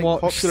even be like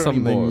watch popular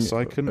something anymore, so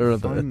I couldn't or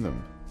other. find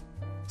them.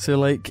 So,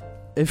 like,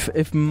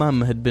 if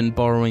Mum had been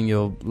borrowing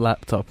your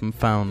laptop and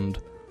found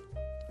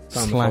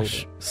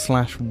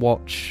slash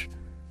watch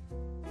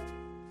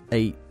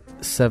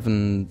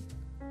 87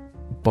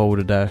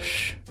 boulder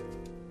dash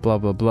blah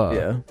blah blah,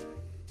 Yeah.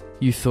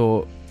 you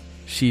thought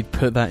she'd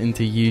put that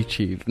into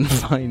YouTube and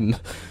find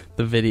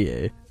the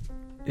video.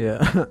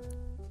 Yeah.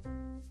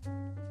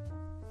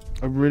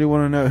 I really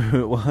want to know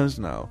who it was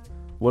now.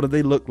 What did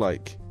they look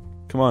like?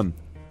 Come on.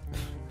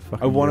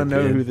 I want to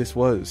know who this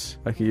was.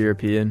 Like a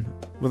European.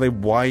 Were they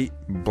white,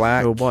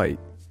 black? They were white.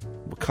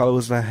 What colour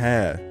was their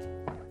hair?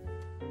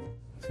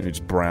 It's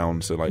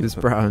brown, so like It's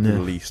brown, the yeah.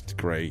 least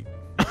great.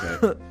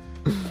 Okay.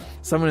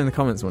 Someone in the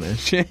comments wanted.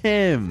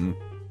 Jim!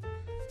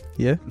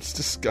 Yeah? It's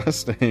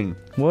disgusting.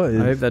 What I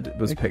hope that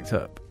was picked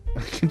up.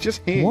 I can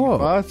just hear What?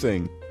 you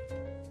farting.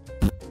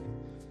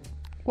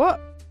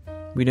 What?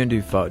 We don't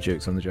do fart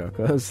jokes on the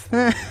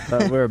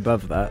Jarcast. We're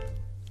above that.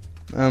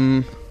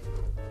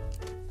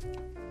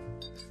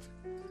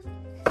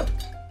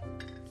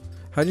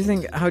 How do you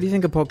think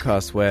a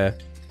podcast where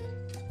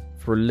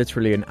for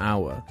literally an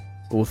hour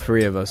all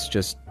three of us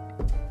just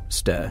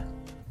stare?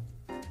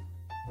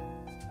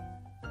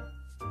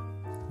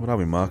 What are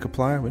we,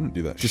 Markiplier? We didn't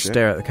do that Just shit.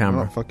 stare at the We're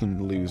camera. not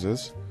fucking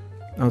losers.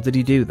 Oh, did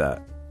he do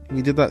that?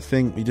 We did that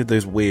thing. We did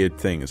those weird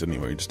things,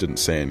 didn't we? He just didn't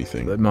say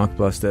anything. Like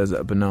Markiplier stares at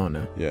a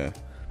banana. Yeah.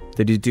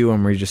 Did he do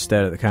one where he just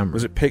stared at the camera?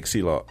 Was it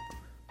Pixie Lot?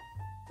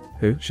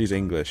 Who? She's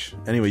English.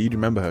 Anyway, you'd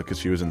remember her because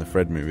she was in the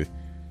Fred movie.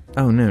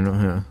 Oh no, not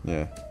her.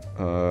 Yeah.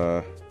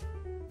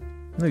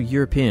 No,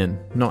 European,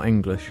 not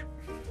English.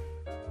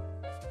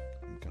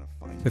 I'm gonna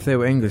find If they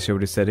were English, I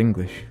would have said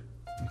English.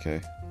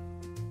 Okay.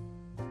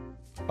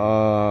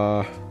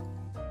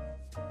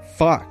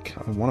 Fuck.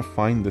 I want to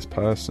find this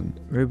person.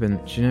 Ruben,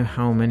 do you know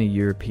how many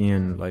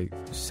European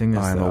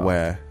singers I'm there are?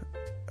 aware.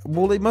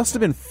 Well, they must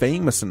have been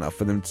famous enough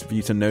for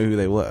you to know who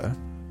they were.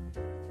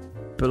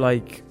 But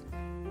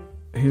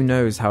who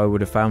knows how I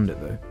would have found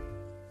it though?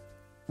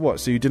 What?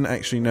 So you didn't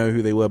actually know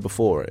who they were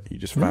before it? You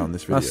just found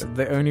this video? That's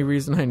the only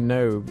reason I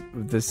know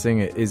the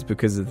singer is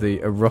because of the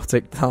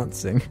erotic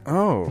dancing.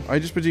 Oh, I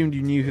just presumed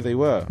you knew who they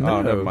were. No.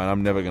 Oh, never mind.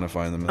 I'm never going to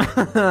find them.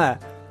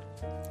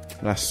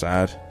 That's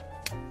sad.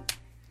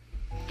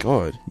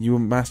 God, you were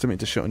masturbating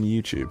to shit on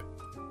YouTube.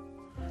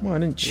 Well, I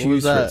didn't What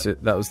choose was for it that? to,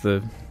 that was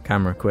the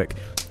camera, quick.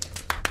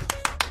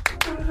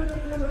 Should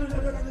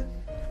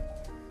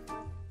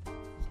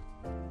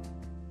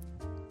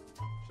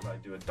I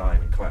do a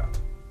diamond clap?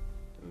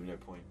 There's no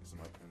point because the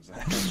microphone's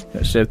there.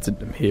 I should have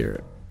to hear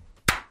it.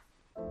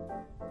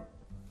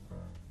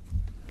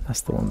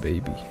 That's the one,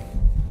 baby.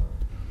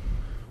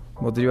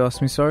 What did you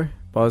ask me, sorry?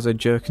 Why was I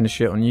jerking the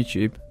shit on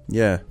YouTube?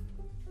 Yeah.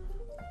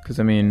 Because,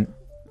 I mean...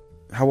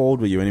 How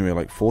old were you anyway?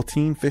 Like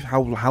 14?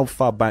 15? How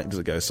far back does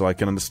it go so I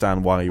can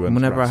understand why you went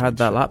Whenever I harassing had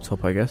that shit?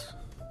 laptop, I guess.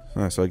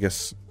 Oh, so I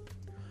guess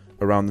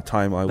around the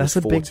time I was That's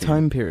a 14. big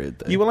time period,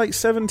 though. You were like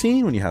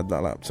 17 when you had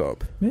that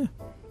laptop. Yeah.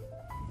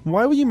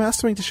 Why were you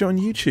masturbating to shit on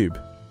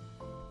YouTube?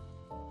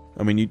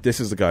 I mean, this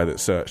is the guy that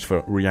searched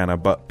for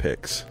Rihanna butt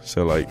pics.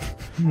 So, like...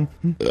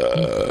 what They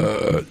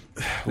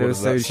were does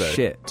so that say?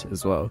 shit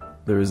as well,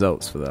 the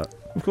results for that.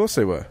 Of course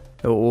they were.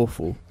 They were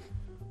awful.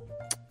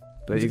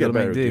 But you get gotta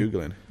better make at do.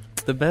 Googling.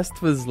 The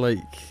best was, like,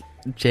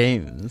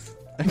 James.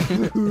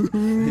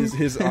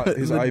 His the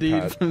iPad.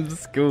 dude from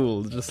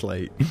school, just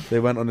like... They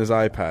went on his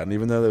iPad, and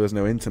even though there was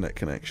no internet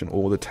connection,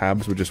 all the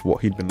tabs were just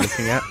what he'd been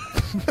looking at.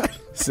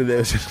 So there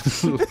was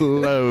just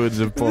loads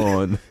of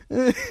porn.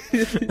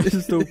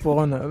 Just all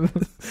porn. Do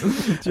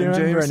you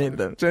remember any of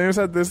them? James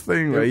had this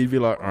thing where he'd be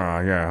like, "Oh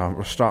yeah,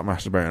 I'll start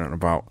masturbating at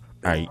about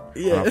 8.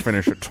 Yeah. I'll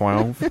finish at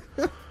 12."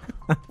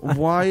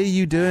 Why are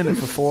you doing it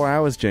for 4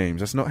 hours,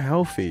 James? That's not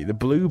healthy. The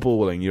blue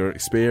balling you're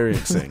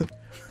experiencing.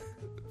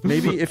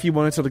 Maybe if you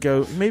wanted to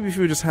go, maybe if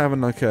you were just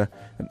having like a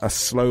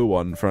slow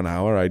one for an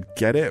hour, I'd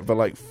get it. But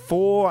like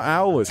 4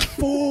 hours,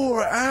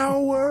 4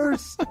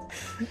 hours.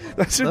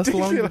 That's ridiculous. That's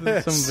longer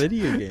than some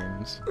video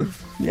games.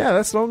 Yeah,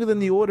 that's longer than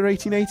the Order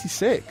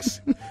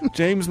 1886.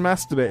 James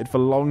masturbated for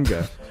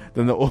longer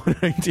than the Order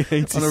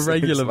 1886 On a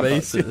regular was.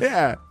 basis.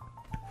 Yeah.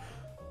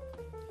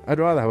 I'd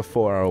rather have a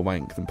 4-hour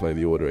wank than play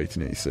the Order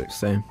 1886.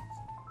 Same.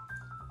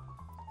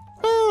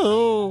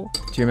 Oh.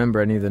 Do you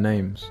remember any of the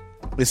names?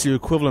 It's the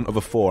equivalent of a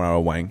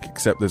 4-hour wank,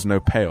 except there's no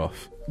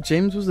payoff.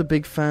 James was a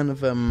big fan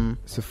of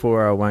It's a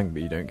 4-hour wank,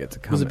 but you don't get to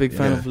come. was a big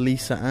fan yeah. of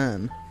Lisa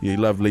Ann. You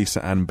love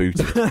Lisa Ann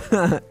Booty.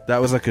 That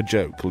was like a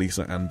joke,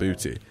 Lisa Ann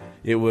Booty.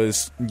 It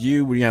was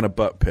you, Rihanna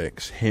butt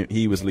pics.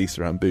 He was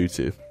Lisa Ann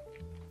Booty.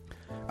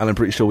 And I'm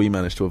pretty sure we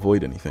managed to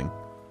avoid anything.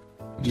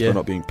 Just for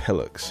not being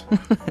pillocks.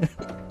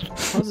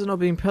 How's it not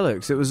being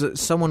Pillocks? It was that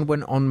someone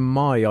went on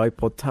my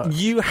iPod Touch.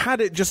 You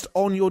had it just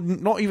on your...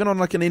 Not even on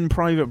like an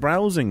in-private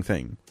browsing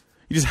thing.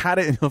 You just had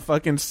it in your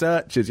fucking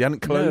searches. You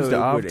hadn't closed it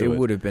afterwards. It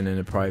would have been in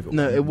a private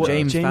No, one. it was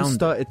James found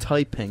started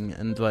typing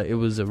and like it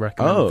was a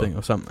recommended thing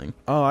or something.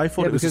 Oh, I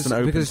thought it was just an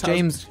open because tab.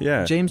 James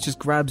James just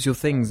grabs your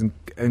things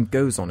and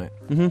goes on it.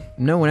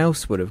 Mm-hmm. No one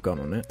else would have gone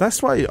on it.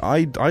 That's why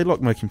I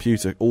lock my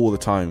computer all the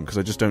time, because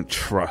I just don't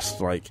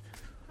trust, like,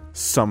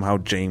 somehow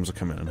James will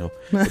come in and he'll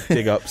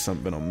dig up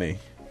something on me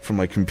from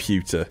my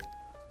computer.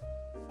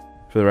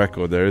 For the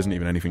record, there isn't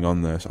even anything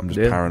on there, so I'm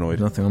just paranoid.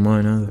 There's nothing on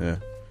mine either. Yeah.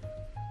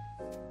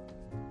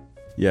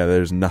 Yeah,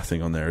 there's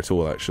nothing on there at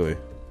all, actually.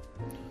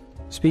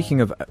 Speaking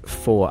of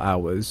 4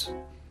 hours,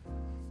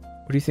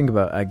 what do you think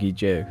about Aggie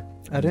Joe?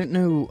 I don't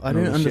know. I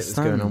don't All the shit that's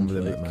understand. going on with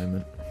him at the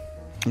moment.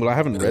 Well, I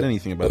haven't read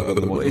anything about it.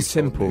 Other than what It's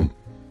you've told me. simple.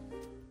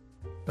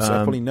 So I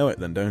probably know it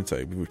then, don't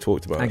I? We've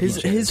talked about Aggie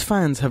it. His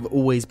fans have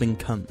always been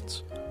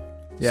cunts.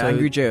 Yeah, So-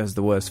 Angry Joe has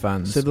the worst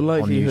fans. So the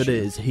likelihood on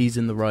YouTube. is he's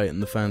in the right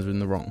and the fans are in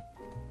the wrong.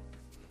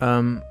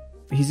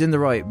 He's in the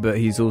right, but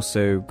he's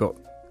also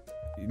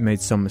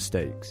made some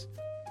mistakes.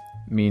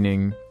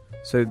 Meaning,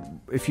 so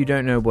if you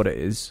don't know what it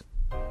is,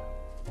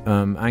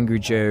 Angry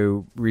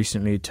Joe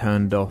recently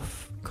turned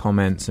off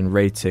comments and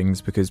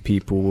ratings because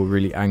people were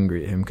really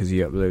angry at him because he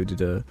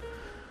uploaded an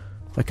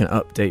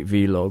update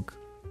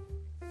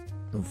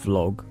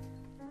vlog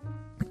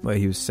where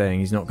he was saying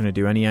he's not going to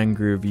do any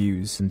angry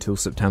reviews until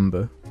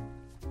September.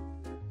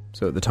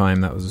 So at the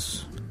time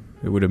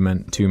it would have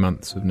meant 2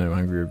 months of no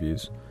angry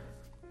reviews.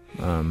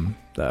 That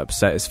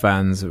upset his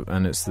fans,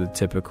 and it's the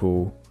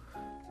typical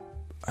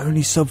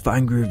only sub for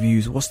angry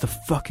reviews. What's the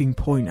fucking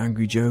point,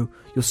 Angry Joe?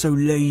 You're so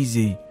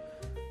lazy.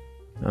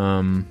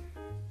 Imagine...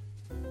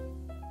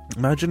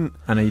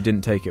 And he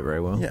didn't take it very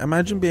well. Yeah,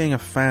 imagine being a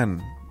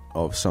fan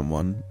of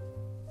someone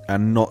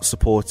and not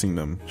supporting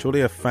them.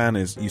 Surely a fan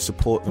is you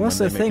support them. Well, that's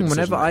when the they make a thing.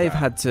 decision Whenever like I've that.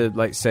 had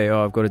to say,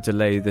 "Oh, I've got to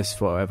delay this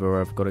forever," or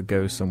 "I've got to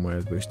go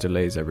somewhere," which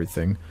delays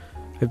everything,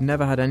 I've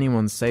never had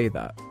anyone say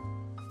that.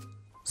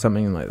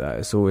 Something like that.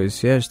 It's always,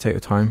 just take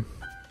your time.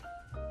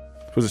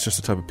 Because it's just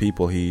the type of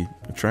people he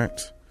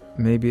attracts.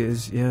 Maybe it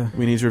is. Yeah. I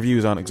mean, his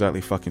reviews aren't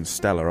exactly fucking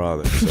stellar, are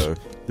they? So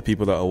the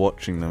people that are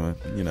watching them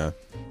are,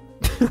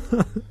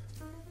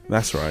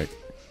 That's right.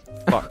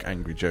 Fuck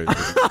Angry Joe's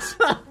reviews.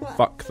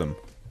 Fuck them.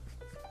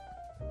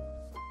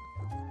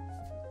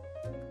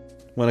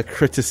 When a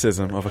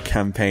criticism of a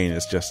campaign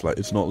is just like,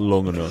 it's not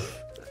long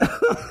enough.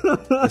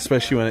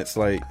 Especially when it's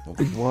like,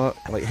 what?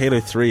 Like, Halo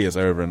 3 is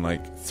over in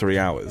like 3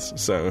 hours,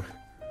 so...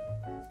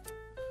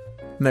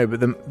 No, but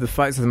the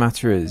fact of the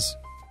matter is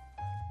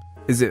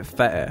it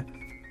fair?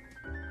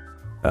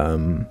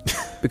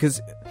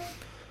 Because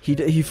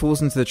he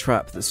falls into the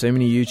trap that so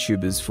many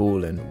YouTubers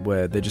fall in,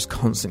 where they're just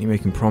constantly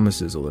making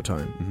promises all the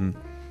time.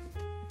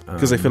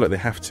 Because they feel like they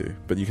have to,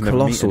 but you can never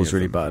meet any Colossal's of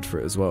really them. bad for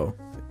it as well.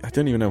 I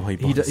don't even know why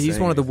He's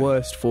one of the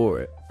worst for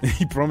it.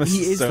 He promises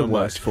He is so the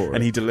worst much, for it.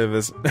 and he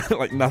delivers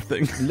like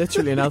nothing.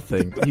 Literally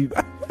nothing.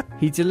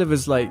 He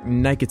delivers like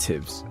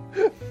negatives.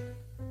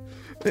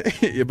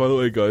 Yeah, by the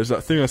way, guys,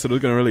 that thing I said I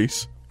was going to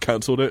release,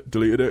 cancelled it,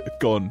 deleted it,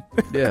 gone.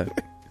 Yeah.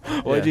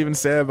 Why did you even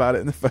say about it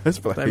in the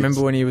first place? I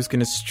remember when he was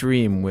going to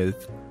stream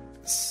with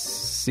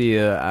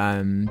Sia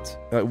and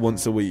like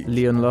once a week.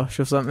 Leon Lush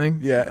or something.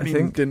 Yeah, I he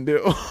think. didn't do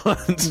it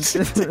once.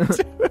 Didn't do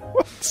it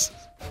once.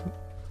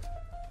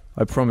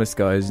 I promise,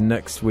 guys,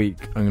 next week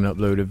I'm going to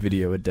upload a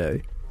video a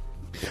day.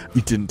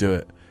 He didn't do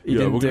it. He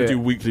didn't we're do going to it. do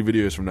weekly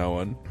videos from now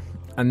on.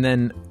 And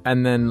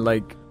then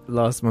like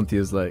last month he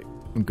was like,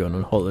 I'm going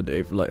on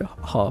holiday for like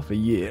half a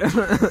year.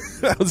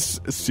 I'll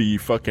see you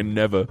fucking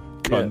never,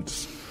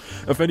 cunts.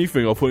 Yeah. If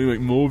anything, I'll probably make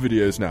more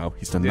videos now.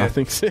 He's done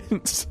nothing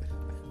since.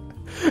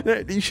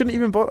 No, you shouldn't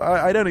even bother.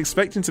 I don't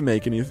expect him to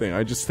make anything.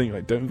 I just think,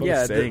 like, don't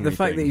bother saying the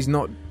fact that anything. he's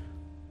not...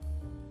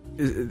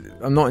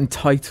 I'm not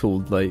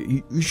entitled, like,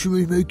 you should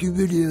be making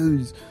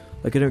videos.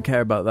 Like, I don't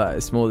care about that.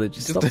 It's more that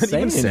just stop don't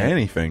saying even say it.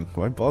 anything.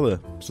 Why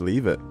bother? Just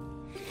leave it.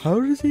 How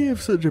does he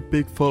have such a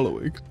big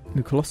following?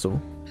 The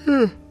Colossal.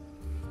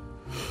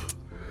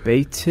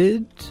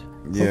 Baited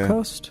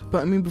podcast?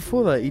 But I mean,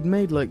 before that, he'd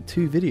made like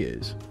 2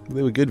 videos.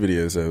 They were good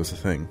videos, though, was the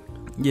thing.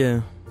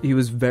 Yeah.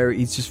 He's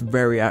just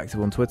very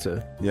active on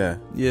Twitter. Yeah.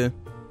 Yeah.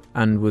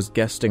 And was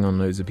guesting on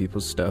loads of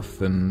people's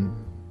stuff and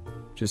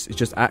it's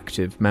just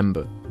active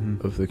member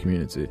of the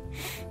community.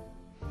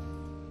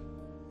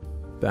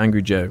 The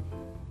Angry Joe.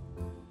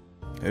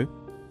 Who?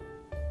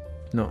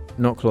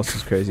 Not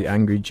Colossus Crazy,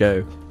 Angry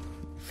Joe.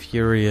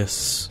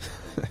 Furious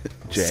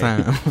Jay.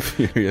 Sam.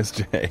 Furious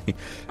Jay.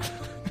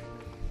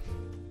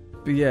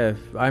 But yeah,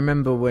 I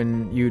remember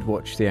when you'd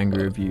watch the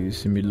angry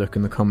reviews and you'd look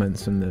in the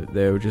comments and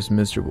they were just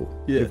miserable.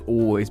 Yeah. They've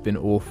always been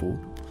awful.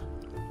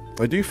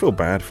 I do feel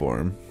bad for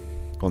him,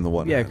 on the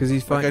one Yeah, hand. because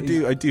he's fine. Like,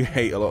 I do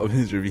hate a lot of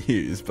his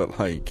reviews, but,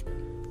 like,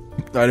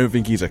 I don't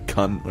think he's a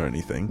cunt or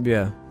anything.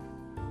 Yeah.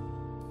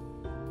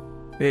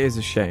 It is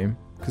a shame.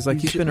 Because,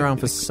 like, he's been around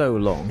for so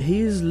long.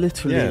 He is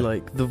literally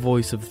like the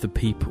voice of the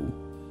people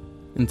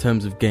in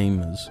terms of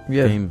gamers.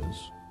 Yeah. Gamers.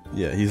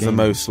 Yeah, he's the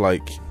most,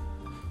 like...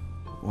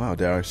 Wow,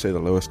 dare I say the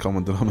lowest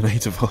common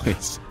denominator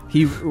voice.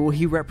 He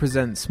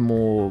represents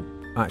more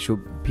actual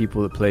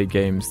people that play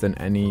games than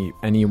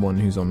anyone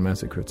who's on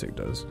Metacritic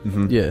does.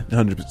 Mm-hmm. Yeah.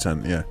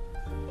 100%, yeah.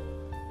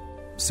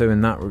 So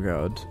in that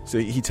regard... So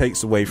he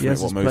takes away from He it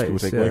has what his most people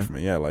place, take away from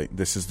it. Yeah, like,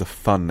 this is the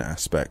fun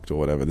aspect or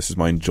whatever. This is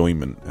my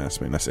enjoyment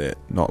aspect. That's it.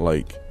 Not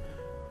like...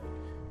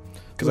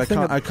 Because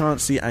I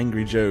can't see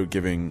Angry Joe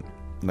giving,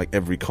 like,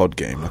 every COD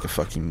game, like, a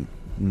fucking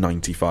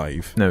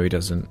 95. No, he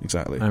doesn't.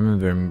 Exactly. I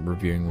remember him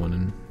reviewing one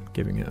and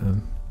giving it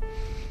a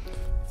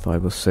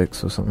 5 or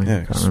 6 or something.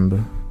 Yeah, I can't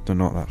remember. They're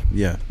not that...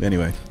 Yeah,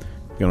 anyway.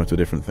 Going on to a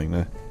different thing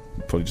there.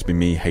 Probably just be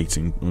me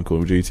hating on Call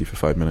of Duty for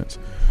 5 minutes.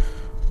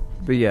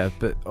 But yeah,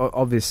 but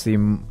obviously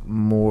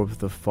more of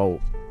the fault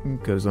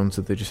goes on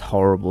to the just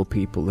horrible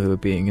people who are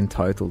being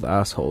entitled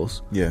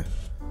assholes Yeah.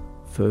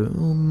 for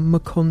my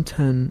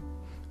content,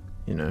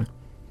 you know.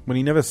 When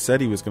he never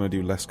said he was going to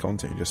do less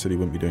content, he just said he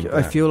wouldn't be doing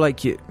I that. feel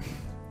like you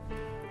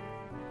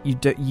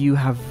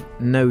have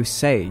no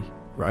say,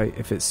 right?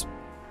 If it's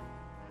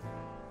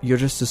you're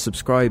just a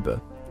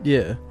subscriber.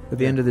 Yeah. At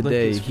the end of the Like,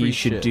 day, it's free he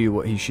should shit. do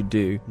what he should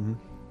do. Mm-hmm.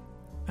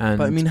 And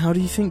But I mean, how do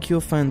you think your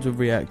fans would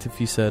react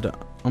if you said,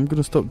 I'm going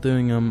to stop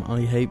doing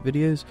I hate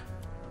videos?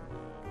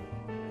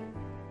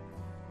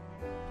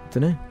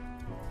 don't know.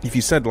 If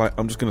you said, like,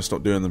 I'm just going to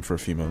stop doing them for a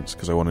few months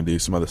because I want to do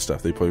some other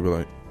stuff, they'd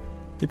probably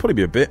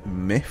be a bit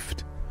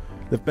miffed.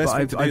 The best But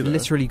thing to do, I've though-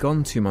 literally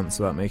gone 2 months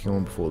without making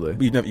one before, though.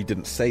 You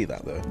didn't say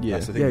that, though. Yeah.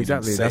 That's the thing, Yeah, you didn't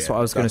exactly. say That's it. what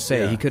I was going to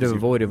say. Yeah, He could have 'cause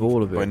avoided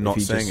all of it by if not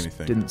he saying just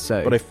anything. didn't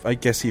say. But I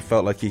guess he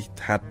felt like he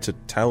had to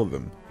tell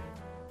them.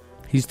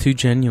 He's too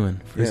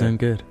genuine for his Yeah. own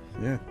good.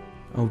 Yeah.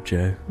 Oh,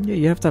 Joe. Yeah,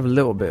 you have to have a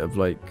little bit of,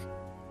 like,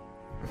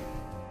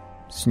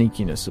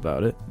 sneakiness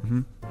about it.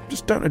 Mm-hmm.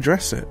 Just don't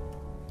address it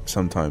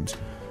sometimes.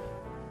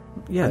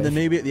 Yeah. And then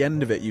maybe at the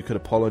end of it, you could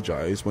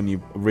apologise when you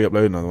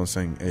re-upload another one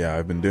saying, yeah,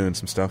 I've been doing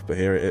some stuff, but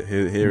here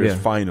is Yeah.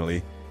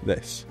 finally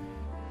this.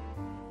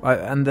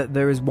 And that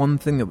there is one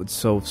thing that would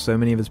solve so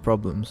many of his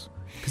problems.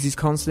 Because he's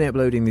constantly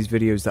uploading these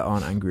videos that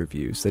aren't angry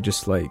reviews. They're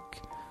just,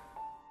 like,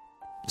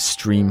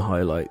 stream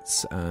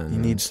highlights and... He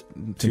needs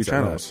 2 things like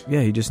channels. that.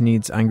 Yeah, he just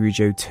needs Angry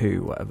Joe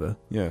 2, whatever.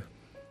 Yeah.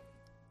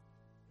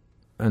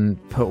 And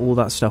put all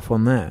that stuff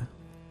on there.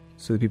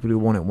 So the people who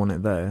want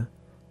it there.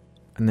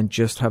 And then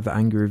just have the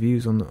angry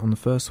reviews on the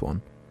first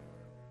one.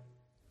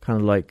 Kind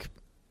of like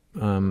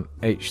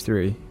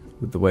H3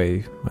 with the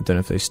way... I don't know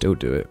if they still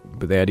do it.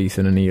 But they had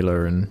Ethan and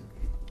Ela and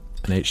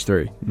and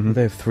H3. Mm-hmm.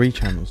 They have 3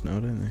 channels now,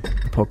 don't they?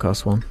 The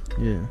podcast one.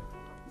 Yeah.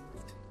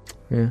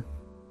 Yeah.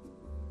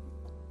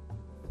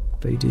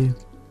 They do.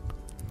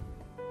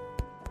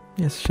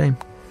 Yeah, it's a shame.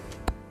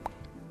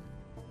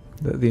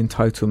 The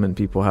entitlement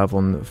people have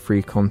on the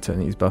free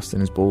content he's busting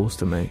his balls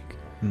to make.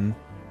 Mm.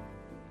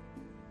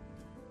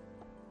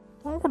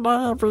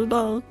 Every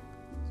day.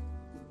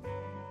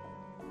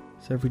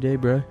 It's every day,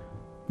 bro.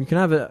 You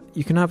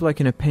can have like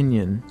an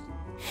opinion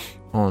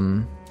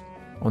on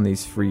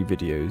these free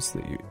videos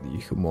that you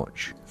can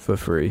watch for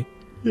free.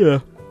 Yeah.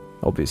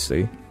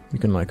 Obviously, you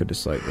can like or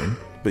dislike them.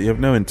 But you have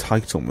no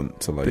entitlement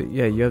to like. But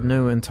yeah, you have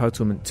no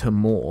entitlement to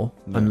more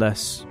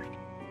unless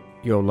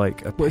you're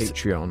like a Well,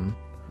 Patreon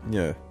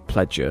Yeah.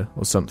 pledger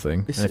or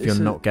something. And if you're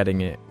not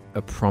getting it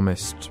a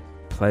promised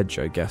pledge,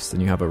 I guess,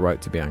 then you have a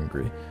right to be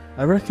angry.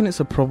 I reckon it's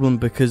a problem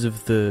because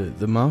of the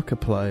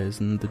Markipliers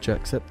and the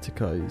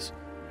Jacksepticeyes.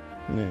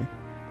 You know,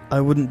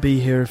 I wouldn't be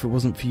here if it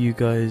wasn't for you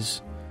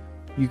guys.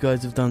 You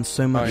guys have done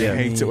so much. I for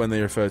hate me. it when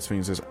they refer to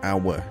things as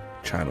our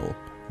channel.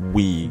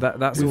 We.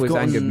 That's We've always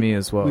gotten- angered me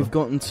as well. We've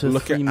gotten to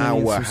Look 3 at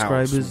million our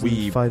subscribers house.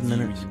 in 5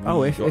 minutes. Oh,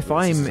 got if this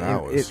as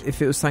ours.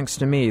 it was thanks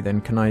to me, then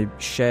can I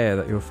share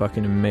that your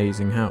fucking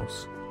amazing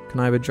house? Can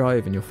I have a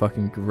drive in your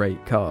fucking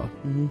great car?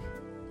 Mm-hmm.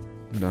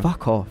 No.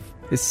 Fuck off.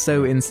 It's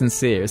so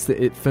insincere.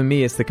 For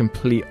me, it's the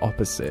complete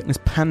opposite. It's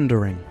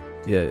pandering.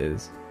 Yeah, it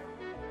is.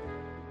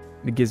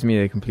 It gives me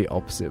a complete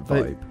opposite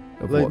vibe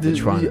of what they're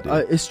trying to do.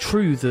 It's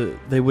true that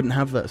they wouldn't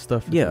have that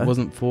stuff if Yeah. it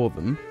wasn't for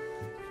them,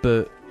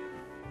 but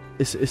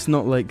it's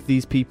not like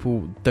these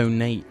people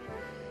donate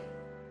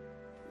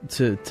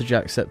to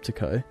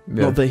Jacksepticeye. Yeah.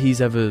 Not that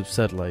he's ever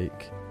said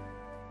like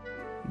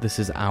this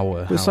is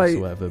our It's house like, or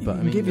whatever. But I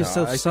you mean, give no,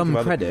 yourself I think some of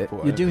other credit.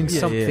 people, I You're doing think- Yeah,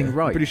 something yeah.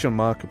 right. I'm pretty sure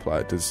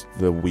Markiplier does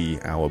the we,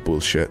 our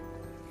bullshit.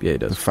 Yeah, it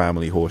The does.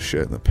 family horse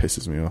shit that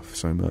pisses me off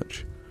so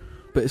much.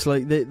 but it's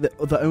like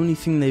the only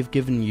thing they've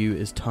given you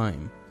is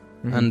time,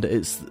 Mhm. and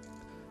it's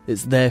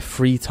their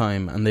free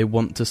time, and they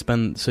want to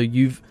spend. So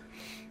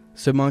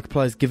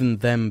Markiplier's given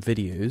them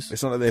videos.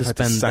 It's not like they've To had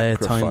to spend their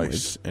time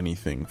sacrifice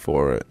anything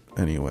for it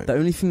anyway. The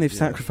only thing they've Yeah.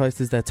 sacrificed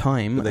is their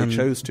time. But they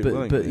chose to, But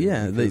willingly,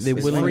 yeah, they because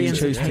it's willingly free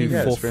chose to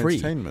entertainment. it's for free.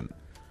 entertainment.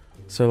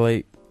 So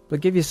like, But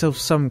give yourself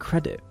some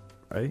credit,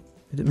 right?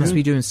 It must Yeah.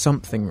 be doing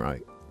something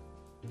right.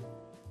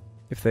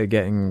 If they're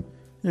getting...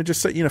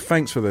 Just say,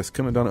 thanks for this.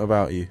 Couldn't have done it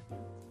without you.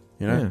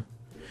 You know? Yeah.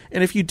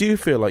 And if you do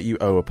feel like you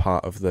owe a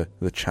part of the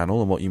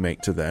channel and what you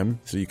make to them,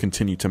 so you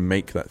continue to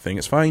make that thing,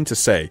 it's fine to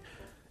say,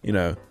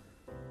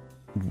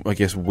 I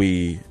guess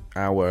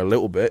our a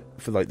little bit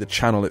for like the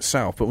channel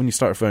itself, but when you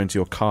start referring to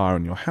your car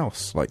and your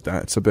house like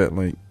that, it's a bit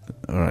like,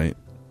 alright,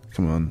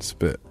 come on, it's a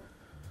bit...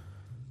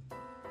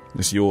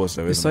 It's yours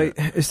though, It's isn't like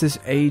it? it's this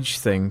age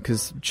thing,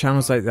 because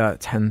channels like that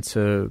tend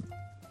to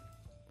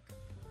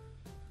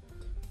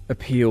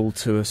appeal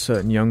to a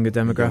certain younger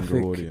demographic,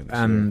 Younger audience,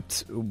 and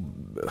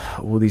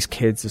all these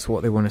kids is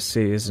what they want to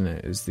see, isn't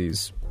it? Is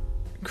these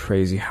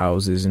crazy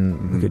houses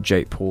and look at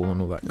Jake Paul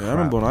and all that. Yeah, crap. I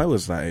remember when I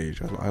was that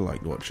age, I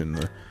liked watching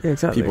the Yeah,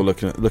 exactly. people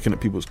looking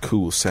at people's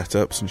cool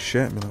setups and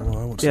shit. And be like,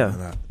 I want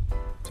something like that.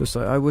 Just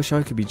like, I wish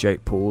I could be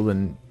Jake Paul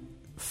and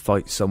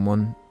fight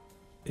someone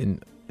in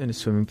a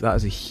swimming pool. That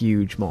is a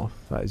huge moth.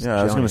 That is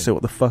Yeah, I was going to giant. say,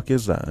 what the fuck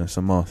is that? It's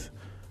a moth.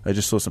 I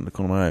just saw something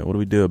come my eye. What do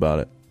we do about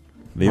it?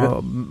 Leave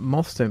it?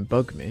 Moths don't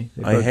bug me.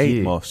 They I bug hate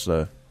you. moths,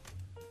 though.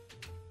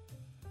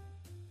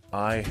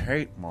 I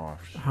hate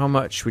moths. How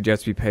much would you have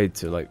to be paid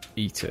to like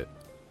eat it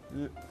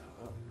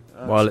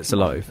while it's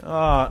alive?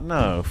 Oh,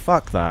 no.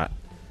 Fuck that.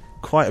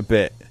 Quite a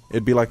bit.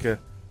 It'd be like a...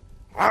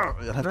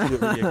 I'd have to do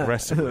it really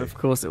aggressively. Of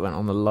course, it went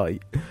on the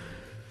light.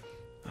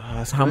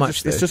 It's How gonna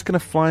much, it's though? just going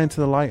to fly into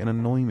the light and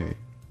annoy me.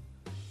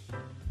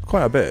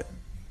 Quite a bit.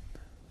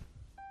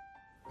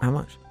 How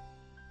much?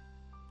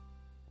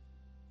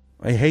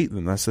 I hate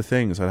them. That's the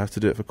thing. So I'd have to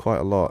do it for quite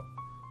a lot.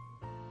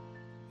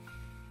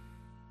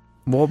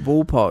 What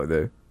ballpark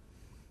though?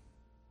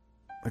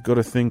 I got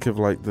to think of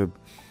like the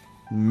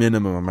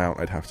minimum amount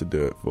I'd have to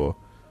do it for.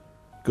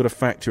 Got to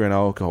factor in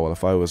alcohol.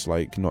 If I was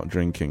like not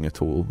drinking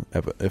at all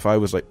ever, if I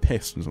was like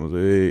pissed and someone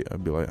was like, hey,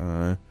 I'd be like, I don't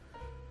know,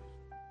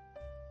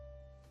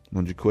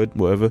 100 quid,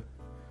 whatever.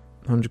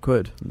 100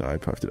 quid. No,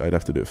 I'd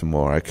have to do it for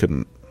more. I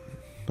couldn't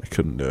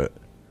do it.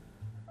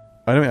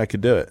 I don't think I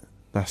could do it.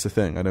 That's the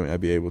thing. I don't think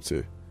I'd be able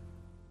to.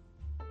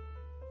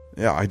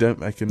 Yeah, I can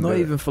Not do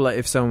even it. for like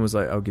if someone was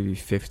like, I'll give you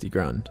 50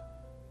 grand.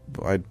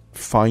 But I'd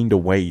find a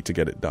way to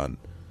get it done.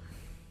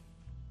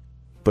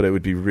 But it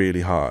would be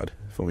really hard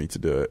for me to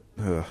do it.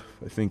 Ugh,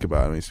 I think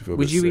about it, it makes me feel a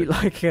Would bit you sick. eat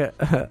like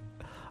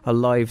a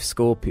live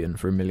scorpion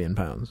for £1 million?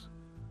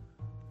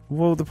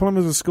 Well, the problem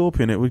is with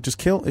scorpion, it would just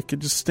kill. It could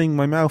just sting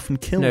my mouth and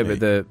kill me. No, but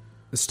the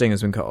sting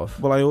has been cut off.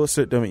 Well, I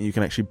also don't think you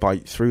can actually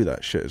bite through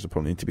that shit. Is the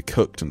problem. You need to be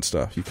cooked and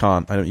stuff. You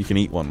can't. I don't. You can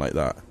eat one like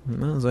that.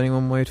 Well, there's only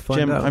one way to find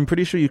Jim, out. I'm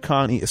pretty sure you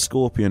can't eat a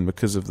scorpion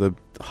because of the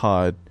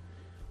hard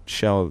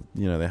shell.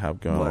 They have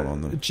going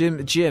on them. Jim,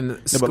 No,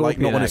 but like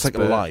not when it's like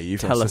expert, alive.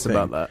 Tell that's us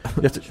the about thing. that.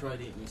 You have to,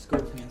 tried eating a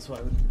scorpion, so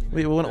I wouldn't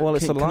wait, well,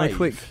 it's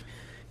alive.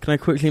 Can I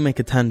quickly make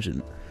a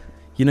tangent?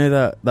 You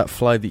know that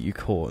fly that you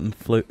caught and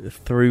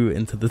threw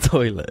into the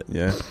toilet?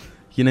 Yeah.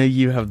 You know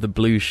you have the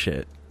blue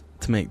shit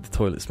to make the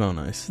toilet smell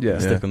nice. Yeah.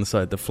 Stick on the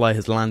side. The fly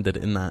has landed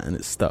in that and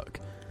it's stuck.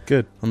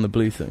 Good. On the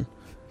blue thing.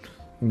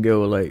 And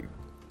go like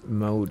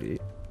moldy.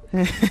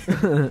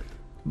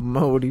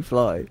 Moldy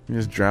fly. You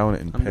just drown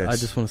it in piss. I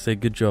just want to say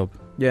good job.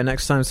 Yeah,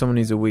 next time someone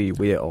needs a wee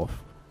it off.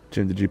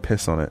 Jim, did you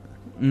piss on it?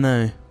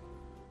 No.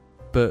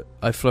 But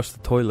I flushed the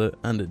toilet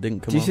and it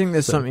didn't come off. Do you think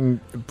there's so- something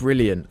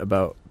brilliant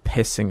about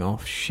pissing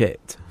off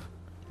shit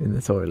in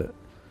the toilet?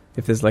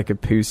 If there's like a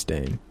poo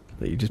stain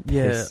that you just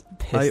piss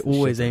I the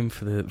always shit aim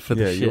for the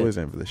Yeah, shit. you always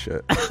aim for the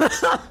shit.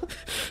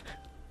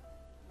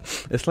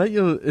 It's like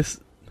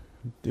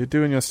You're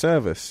doing a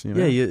service, you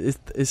know? Yeah,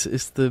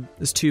 it's the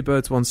There's 2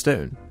 birds, 1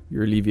 stone.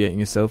 You're alleviating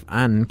yourself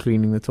and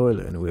cleaning the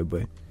toilet in a weird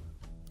way.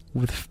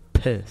 with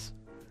piss.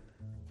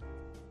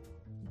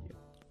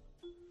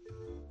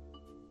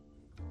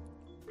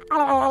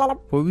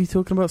 What were we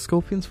talking about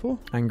scorpions for?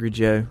 Angry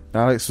Joe.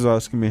 Alex was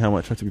asking me how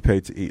much I have to be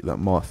paid to eat that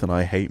moth, and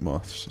I hate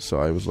moths, so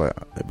I was like,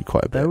 it'd be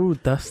quite a bit. They're all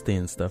dusty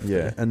and stuff.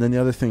 Yeah, though. and then the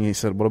other thing he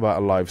said, what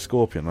about a live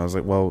scorpion? I was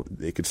like, well,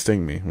 it could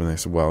sting me. And they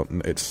said, well,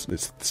 its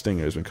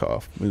stinger has been cut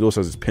off. It also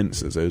has its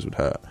pincers; those would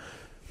hurt.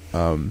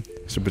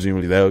 So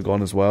presumably they were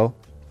gone as well.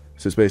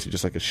 So it's basically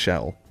just like a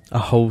shell. A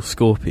whole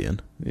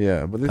scorpion.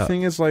 Yeah, but the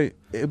thing is, like,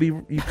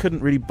 you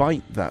couldn't really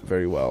bite that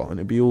very well, and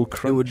it'd be all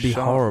crunch. It would be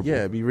sharp. horrible. Yeah,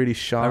 it'd be really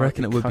sharp. I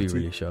reckon it would be cutty.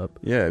 really sharp.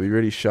 Yeah, it'd be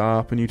really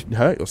sharp, and you'd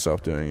hurt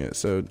yourself doing it.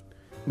 So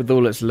With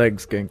all its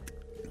legs going...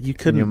 you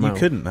couldn't. your You mouth.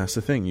 couldn't. That's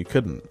the thing. You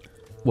couldn't.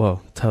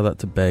 Well, tell that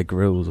to Bear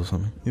Grylls or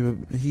something. Yeah,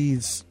 but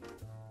he's,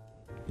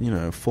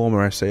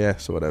 former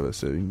SAS or whatever,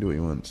 so he can do what he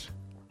wants.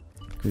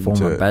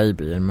 Former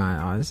baby in my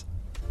eyes.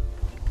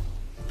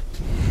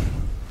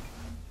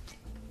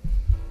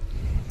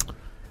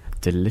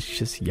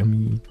 Delicious,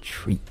 yummy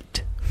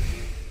treat.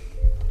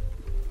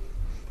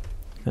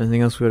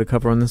 Anything else we got to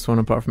cover on this one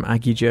apart from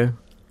Aggie Joe?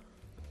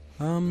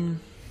 I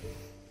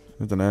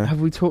don't know.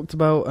 Have we talked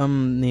about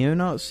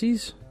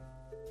neo-Nazis?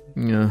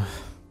 Yeah.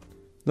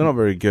 They're not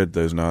very good,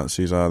 those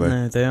Nazis, are they?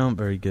 No, they aren't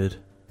very good.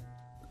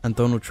 And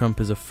Donald Trump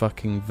is a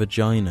fucking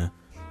vagina.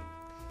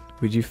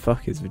 Would you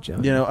fuck his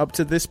vagina? Up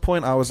to this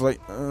point, I was like,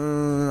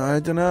 I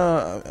don't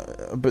know.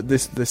 But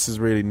this has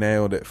really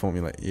nailed it for me.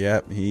 Like,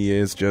 yep, he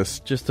is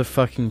just a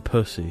fucking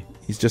pussy.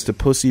 He's just a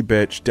pussy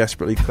bitch,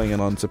 desperately clinging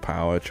on to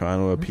power, trying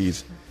to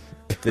appease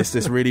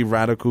this really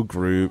radical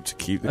group to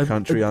keep the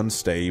country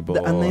unstable.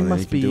 And they then must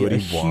he can be do what a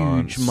he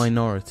wants. huge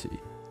minority.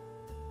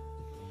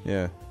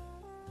 Yeah.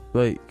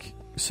 Like,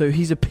 so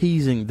he's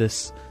appeasing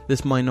this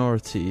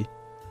minority,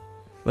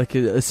 like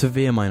a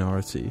severe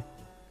minority.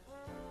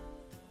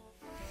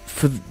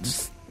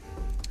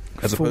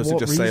 As opposed to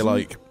just say,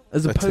 like,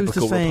 as a opposed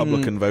typical to saying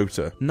Republican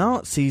voter.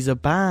 Nazis are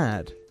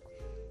bad.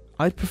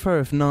 I'd prefer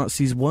if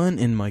Nazis weren't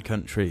in my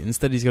country.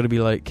 Instead, he's got to be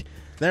like,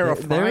 There are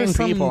fine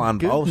some people on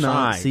good both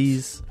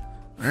Nazis.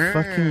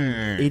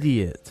 Fucking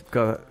idiot.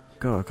 God,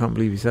 I can't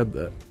believe you said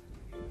that.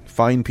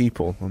 Fine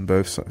people on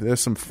both sides.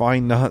 There's some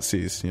fine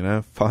Nazis,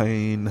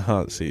 Fine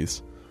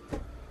Nazis.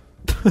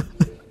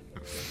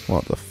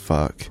 What the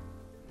fuck?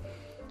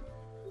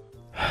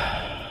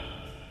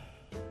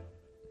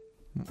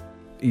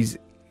 He's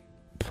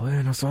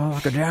playing us all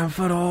like a damn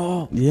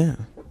fiddle. Yeah.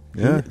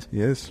 Yeah,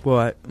 he is.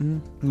 Well,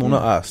 Well,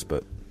 not us,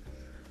 but...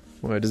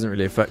 Well, it doesn't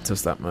really affect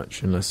us that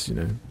much unless,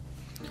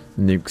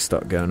 nukes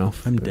start going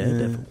off. I'm But-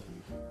 Daredevil.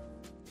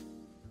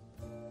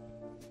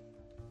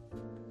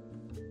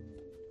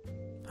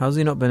 How's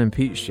he not been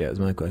impeached yet, is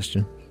my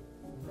question.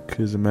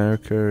 Because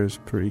America is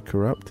pretty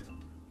corrupt.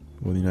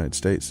 Well, the United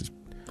States is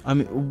I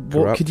mean,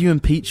 what Corrupt. could you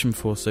impeach him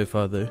for so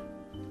far, though?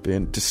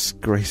 being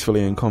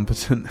disgracefully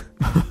incompetent.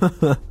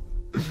 But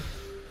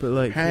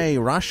like, Hey,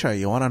 Russia,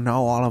 you want to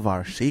know all of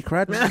our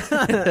secrets?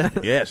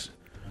 Yes.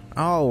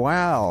 Oh,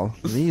 wow.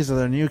 These are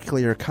the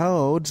nuclear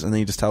codes. And then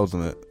he just tells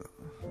them it.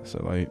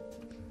 So, like...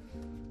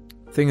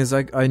 Thing is,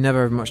 I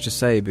never have much to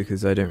say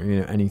because I don't really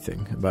know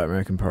anything about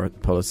American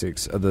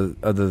politics other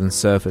than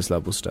surface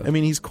level stuff. I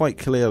mean, he's quite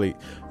clearly...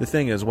 The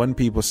thing is, when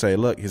people say,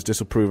 look, his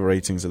disapproval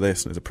ratings are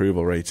this and his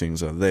approval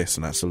ratings are this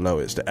and that's the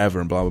lowest ever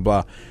and blah, blah,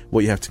 blah,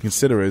 what you have to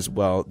consider is,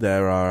 well,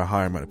 there are a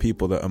higher amount of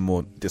people that are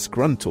more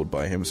disgruntled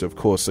by him, so of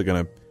course they're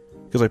going to...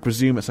 Because I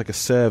presume it's like a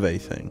survey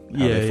thing.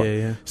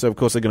 yeah. So of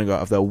course they're going to go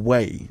out of their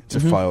way to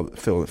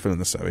fill in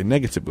the survey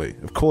negatively.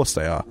 Of course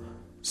they are.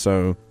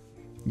 So...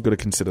 You've got to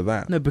consider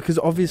that. No, because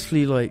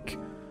obviously, like,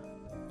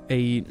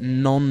 a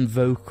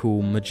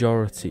non-vocal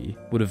majority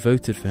would have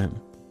voted for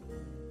him.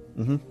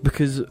 Mm-hmm.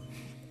 Because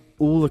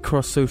all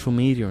across social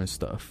media and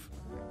stuff,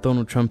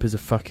 Donald Trump is a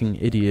fucking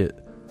idiot,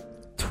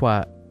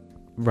 twat,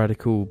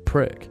 radical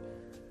prick.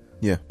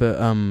 Yeah. But,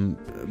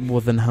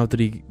 well, then how did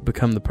he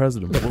become the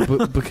president?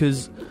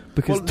 because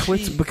Well,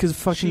 Twitter, because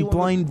fucking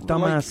blind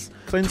dumbass.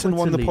 Clinton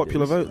won the Twitter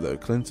popular leaders. vote, though.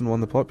 Clinton won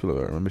the popular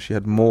vote. Remember, she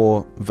had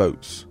more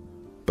votes.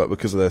 But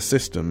because of their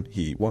system,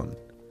 he won.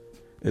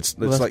 It's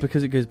Well, that's like...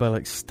 because it goes by,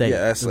 like, state.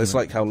 Yeah, it's isn't it?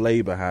 like how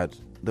Labour had...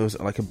 There was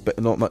like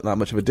not that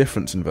much of a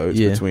difference in votes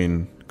Yeah.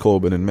 between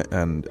Corbyn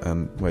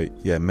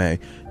and May.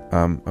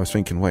 I was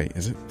thinking, wait,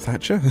 is it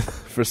Thatcher?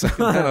 For a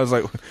second, and I was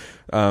like,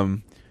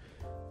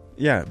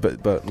 yeah,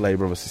 but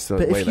Labour obviously still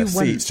But way if you less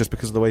went- seats just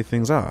because of the way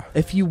things are.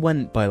 If you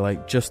went by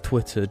like just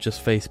Twitter,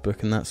 just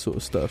Facebook, and that sort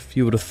of stuff,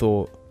 you would have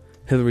thought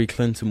Hillary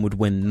Clinton would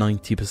win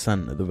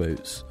 90% of the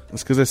votes.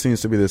 It's because there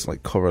seems to be this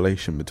like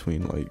correlation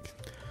between like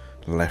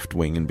left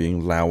wing and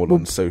being loud Well,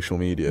 on social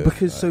media.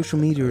 Because social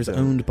media is don't-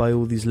 owned by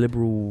all these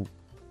liberal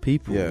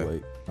people. Yeah.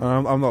 Like,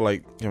 I'm not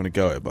like having a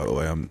go at it, by the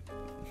way.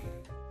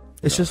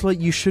 it's No. just like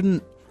you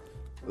shouldn't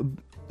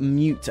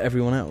mute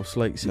everyone else.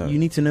 Like No. you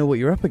need to know what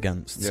you're up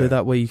against, so Yeah.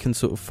 that way you can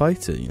sort of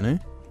fight it. You know,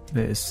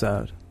 It is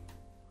sad.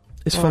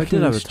 it's I fucking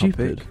did have a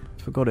stupid. topic.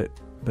 Forgot it,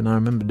 but now I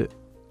remembered it.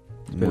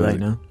 It's a bit late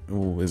now.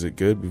 Oh, is it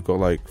good? We've got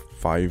like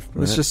 5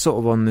 minutes. It's just sort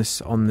of on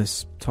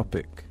this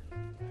topic,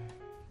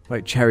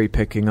 like cherry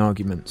picking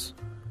arguments.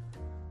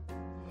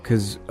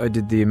 Because I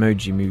did the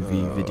emoji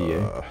movie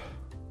video,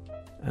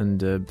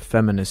 and a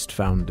feminist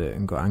found it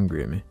and got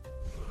angry at me.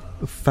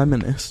 A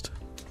feminist.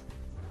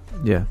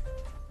 Yeah.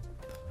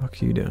 What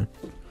are you doing?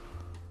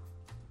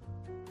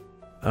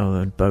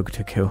 Oh, a bug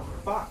to kill.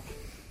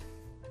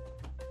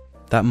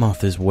 That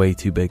moth is way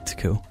too big to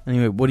kill.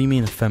 Anyway, what do you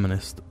mean a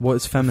feminist? What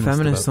is feminist?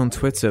 Feminists about? on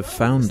Twitter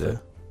found Is it.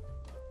 there?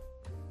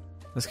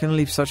 That's going to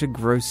leave such a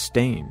gross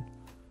stain.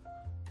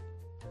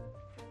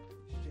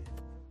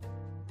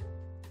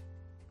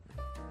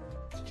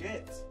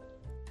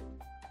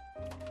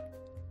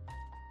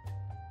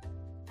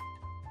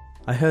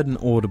 I heard an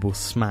audible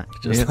smack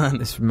just Yeah,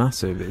 then. it's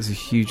massive. It's a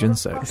huge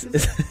insect.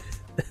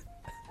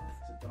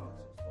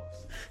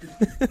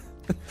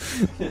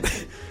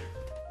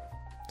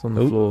 It's on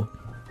the Oh. floor.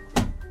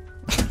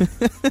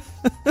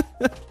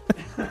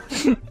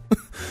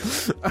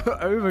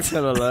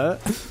 Overkill alert.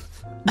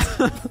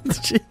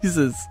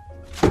 Jesus.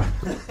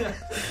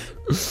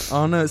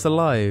 Oh no, it's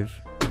alive.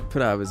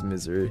 Put out of his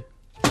misery.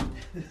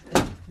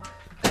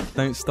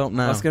 Don't stop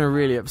now. That's going to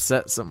really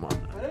upset someone.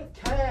 I don't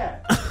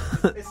care.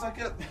 It's like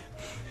a.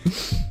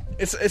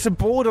 It's a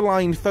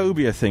borderline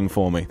phobia thing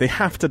for me. They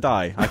have to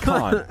die. I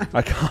can't.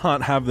 I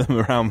can't have them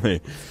around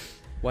me.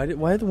 Why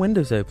are the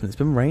windows open? It's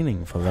been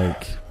raining for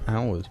like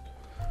hours.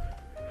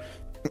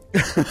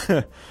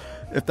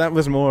 If that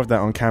was more of that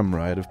on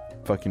camera, I'd have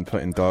fucking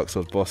put in Dark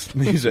Souls boss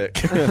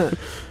music. Look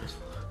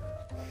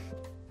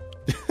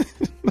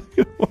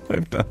at what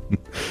I've done.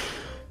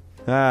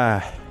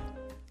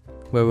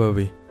 Where were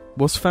we?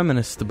 What's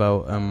feminist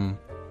about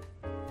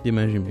the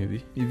emoji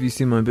movie? Have you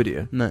seen my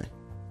video? No.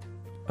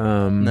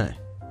 No.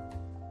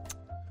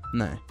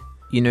 No.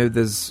 You know,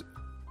 there's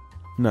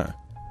No.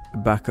 a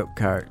backup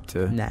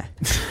character. Nah.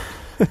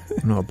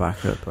 Not a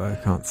backup, but I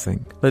can't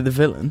think. Like the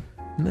villain?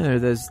 No,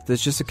 there's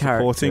just a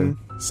character. Supporting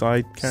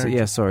side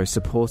character.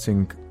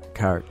 Supporting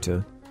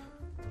character,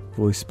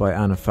 voiced by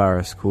Anna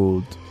Faris,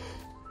 called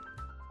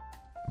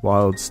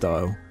Wild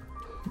Style.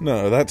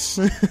 No, that's.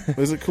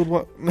 Was it called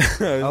what? No,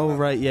 Oh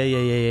right, yeah.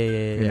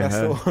 Yeah. That's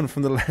the one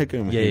from the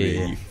Lego movie.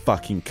 Yeah. You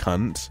fucking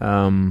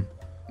cunt.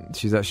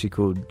 She's actually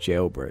called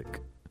Jailbreak.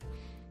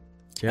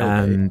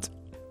 Jailbait. And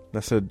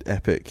That's an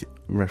epic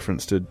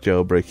reference to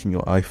jailbreaking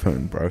your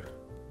iPhone, bro.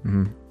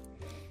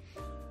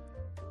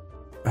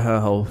 her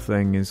whole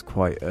thing is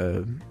quite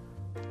a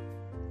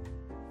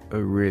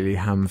really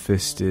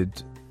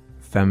ham-fisted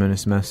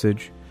feminist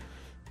message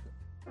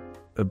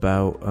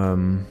about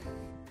women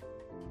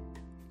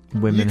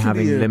can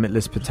having be a-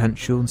 limitless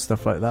potential and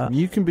stuff like that.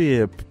 You can be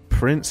a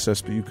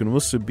princess, but you can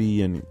also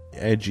be an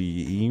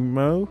edgy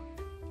emo.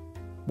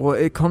 Well,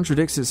 it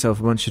contradicts itself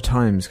a bunch of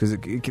times because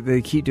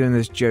they keep doing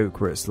this joke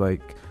where it's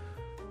like,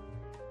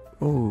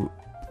 "Oh,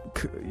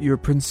 you're a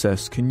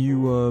princess. Can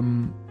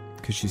you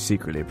because she's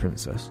secretly a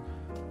princess."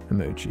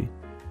 Emoji.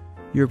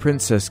 You're a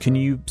princess. Can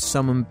you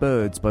summon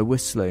birds by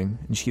whistling?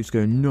 And she keeps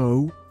going,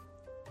 "No."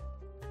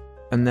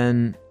 And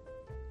then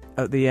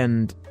at the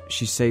end,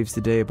 she saves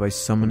the day by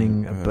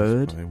summoning a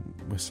bird By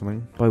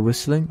whistling. by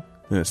whistling.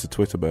 Yeah, it's a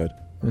Twitter bird.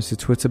 It's a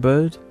Twitter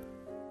bird.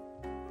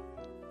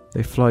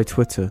 They fly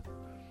Twitter.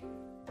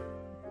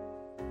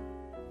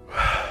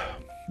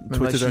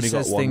 Twitter's she only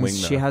got says one things, wing,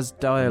 She though. has And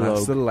dialogue.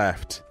 that's the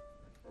left.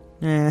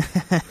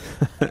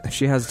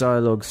 She has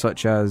dialogue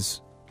such as,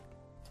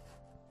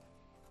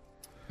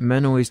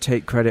 men always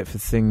take credit for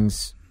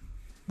things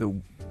that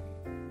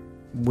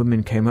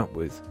women came up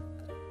with.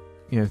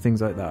 You know,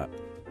 things like that.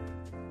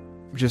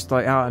 Just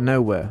like out of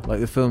nowhere. Like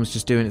the film's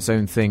just doing its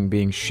own thing,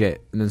 being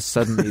shit. And then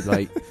suddenly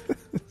like...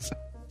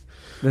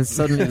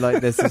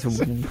 there's this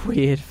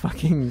weird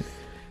fucking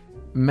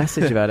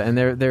message about it. And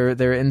there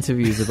are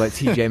interviews of like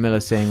TJ Miller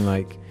saying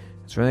like,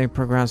 it's really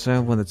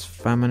progressive with its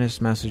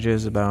feminist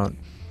messages about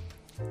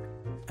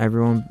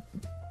everyone,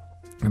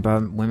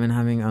 about women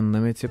having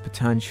unlimited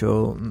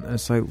potential. And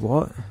it's like,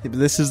 what? Yeah, but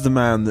this is the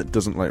man that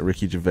doesn't like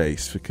Ricky Gervais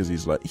because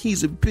he's like,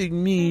 he's a big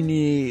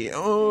meanie.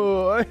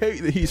 Oh, I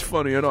hate that he's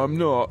funny and I'm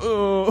not.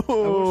 Oh.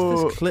 I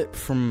watched this clip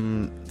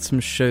from some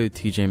show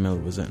TJ Miller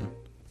was in,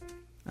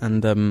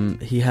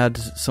 and he had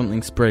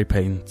something spray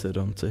painted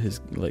onto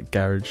his like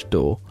garage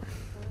door,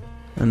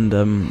 and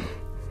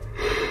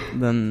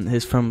then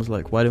his friend was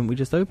like, "Why don't we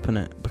just open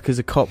it?" Because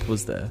a cop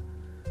was there,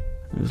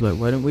 He was like,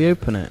 why don't we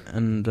open it?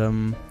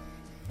 And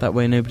that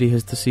way nobody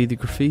has to see the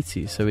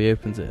graffiti. So he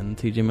opens it, and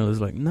TJ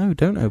Miller's like, no,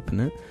 don't open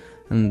it.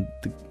 And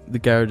the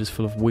garage is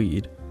full of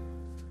weed.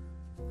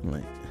 I'm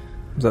like,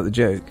 Was that the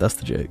joke? that's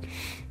the joke.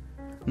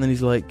 And then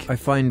he's like, I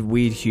find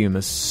weed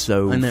humour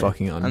so I know,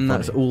 fucking unfunny. and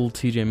that's all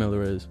TJ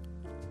Miller is.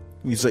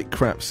 He's like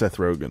crap Seth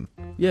Rogen.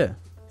 Yeah.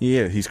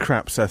 Yeah, he's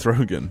crap Seth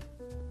Rogen.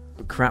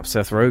 But crap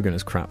Seth Rogen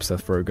is crap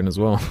Seth Rogen as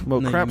well.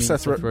 Well, No, you crap mean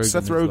Seth Rogen.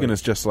 Seth Rogen like-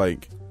 is just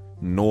like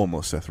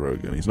normal Seth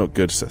Rogen. He's not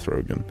good Seth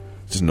Rogen.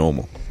 He's just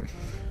normal.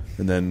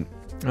 And then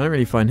I don't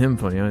really find him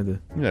funny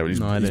either. yeah, but he's,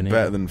 No, I he's don't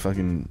better either. than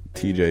fucking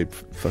TJ.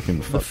 Fucking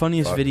The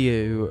funniest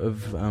video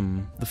of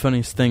the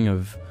funniest thing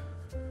of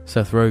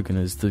Seth Rogen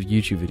is the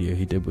YouTube video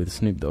he did with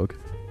Snoop Dogg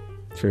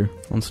True.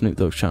 on Snoop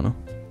Dogg's channel.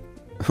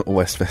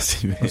 West Fest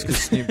TV. That's because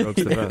Snoop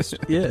Dogg's the best.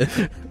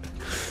 Yeah.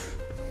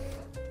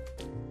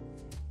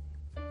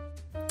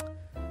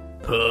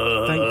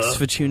 Thanks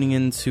for tuning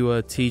in to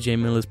TJ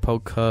Miller's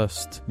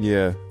podcast,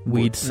 Yeah.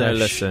 Weed No,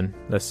 Sesh.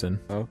 listen.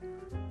 Oh.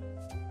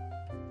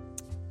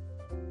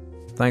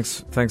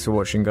 Thanks for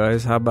watching,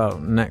 guys. How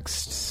about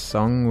next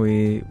song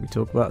we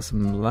talk about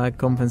some lag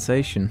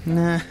compensation?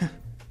 Nah.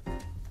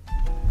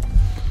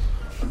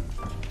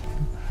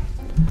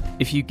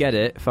 If you get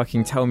it,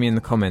 fucking tell me in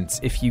the comments.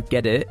 If you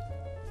get it,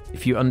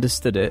 if you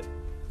understood it,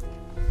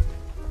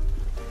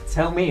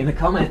 tell me in the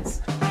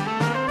comments.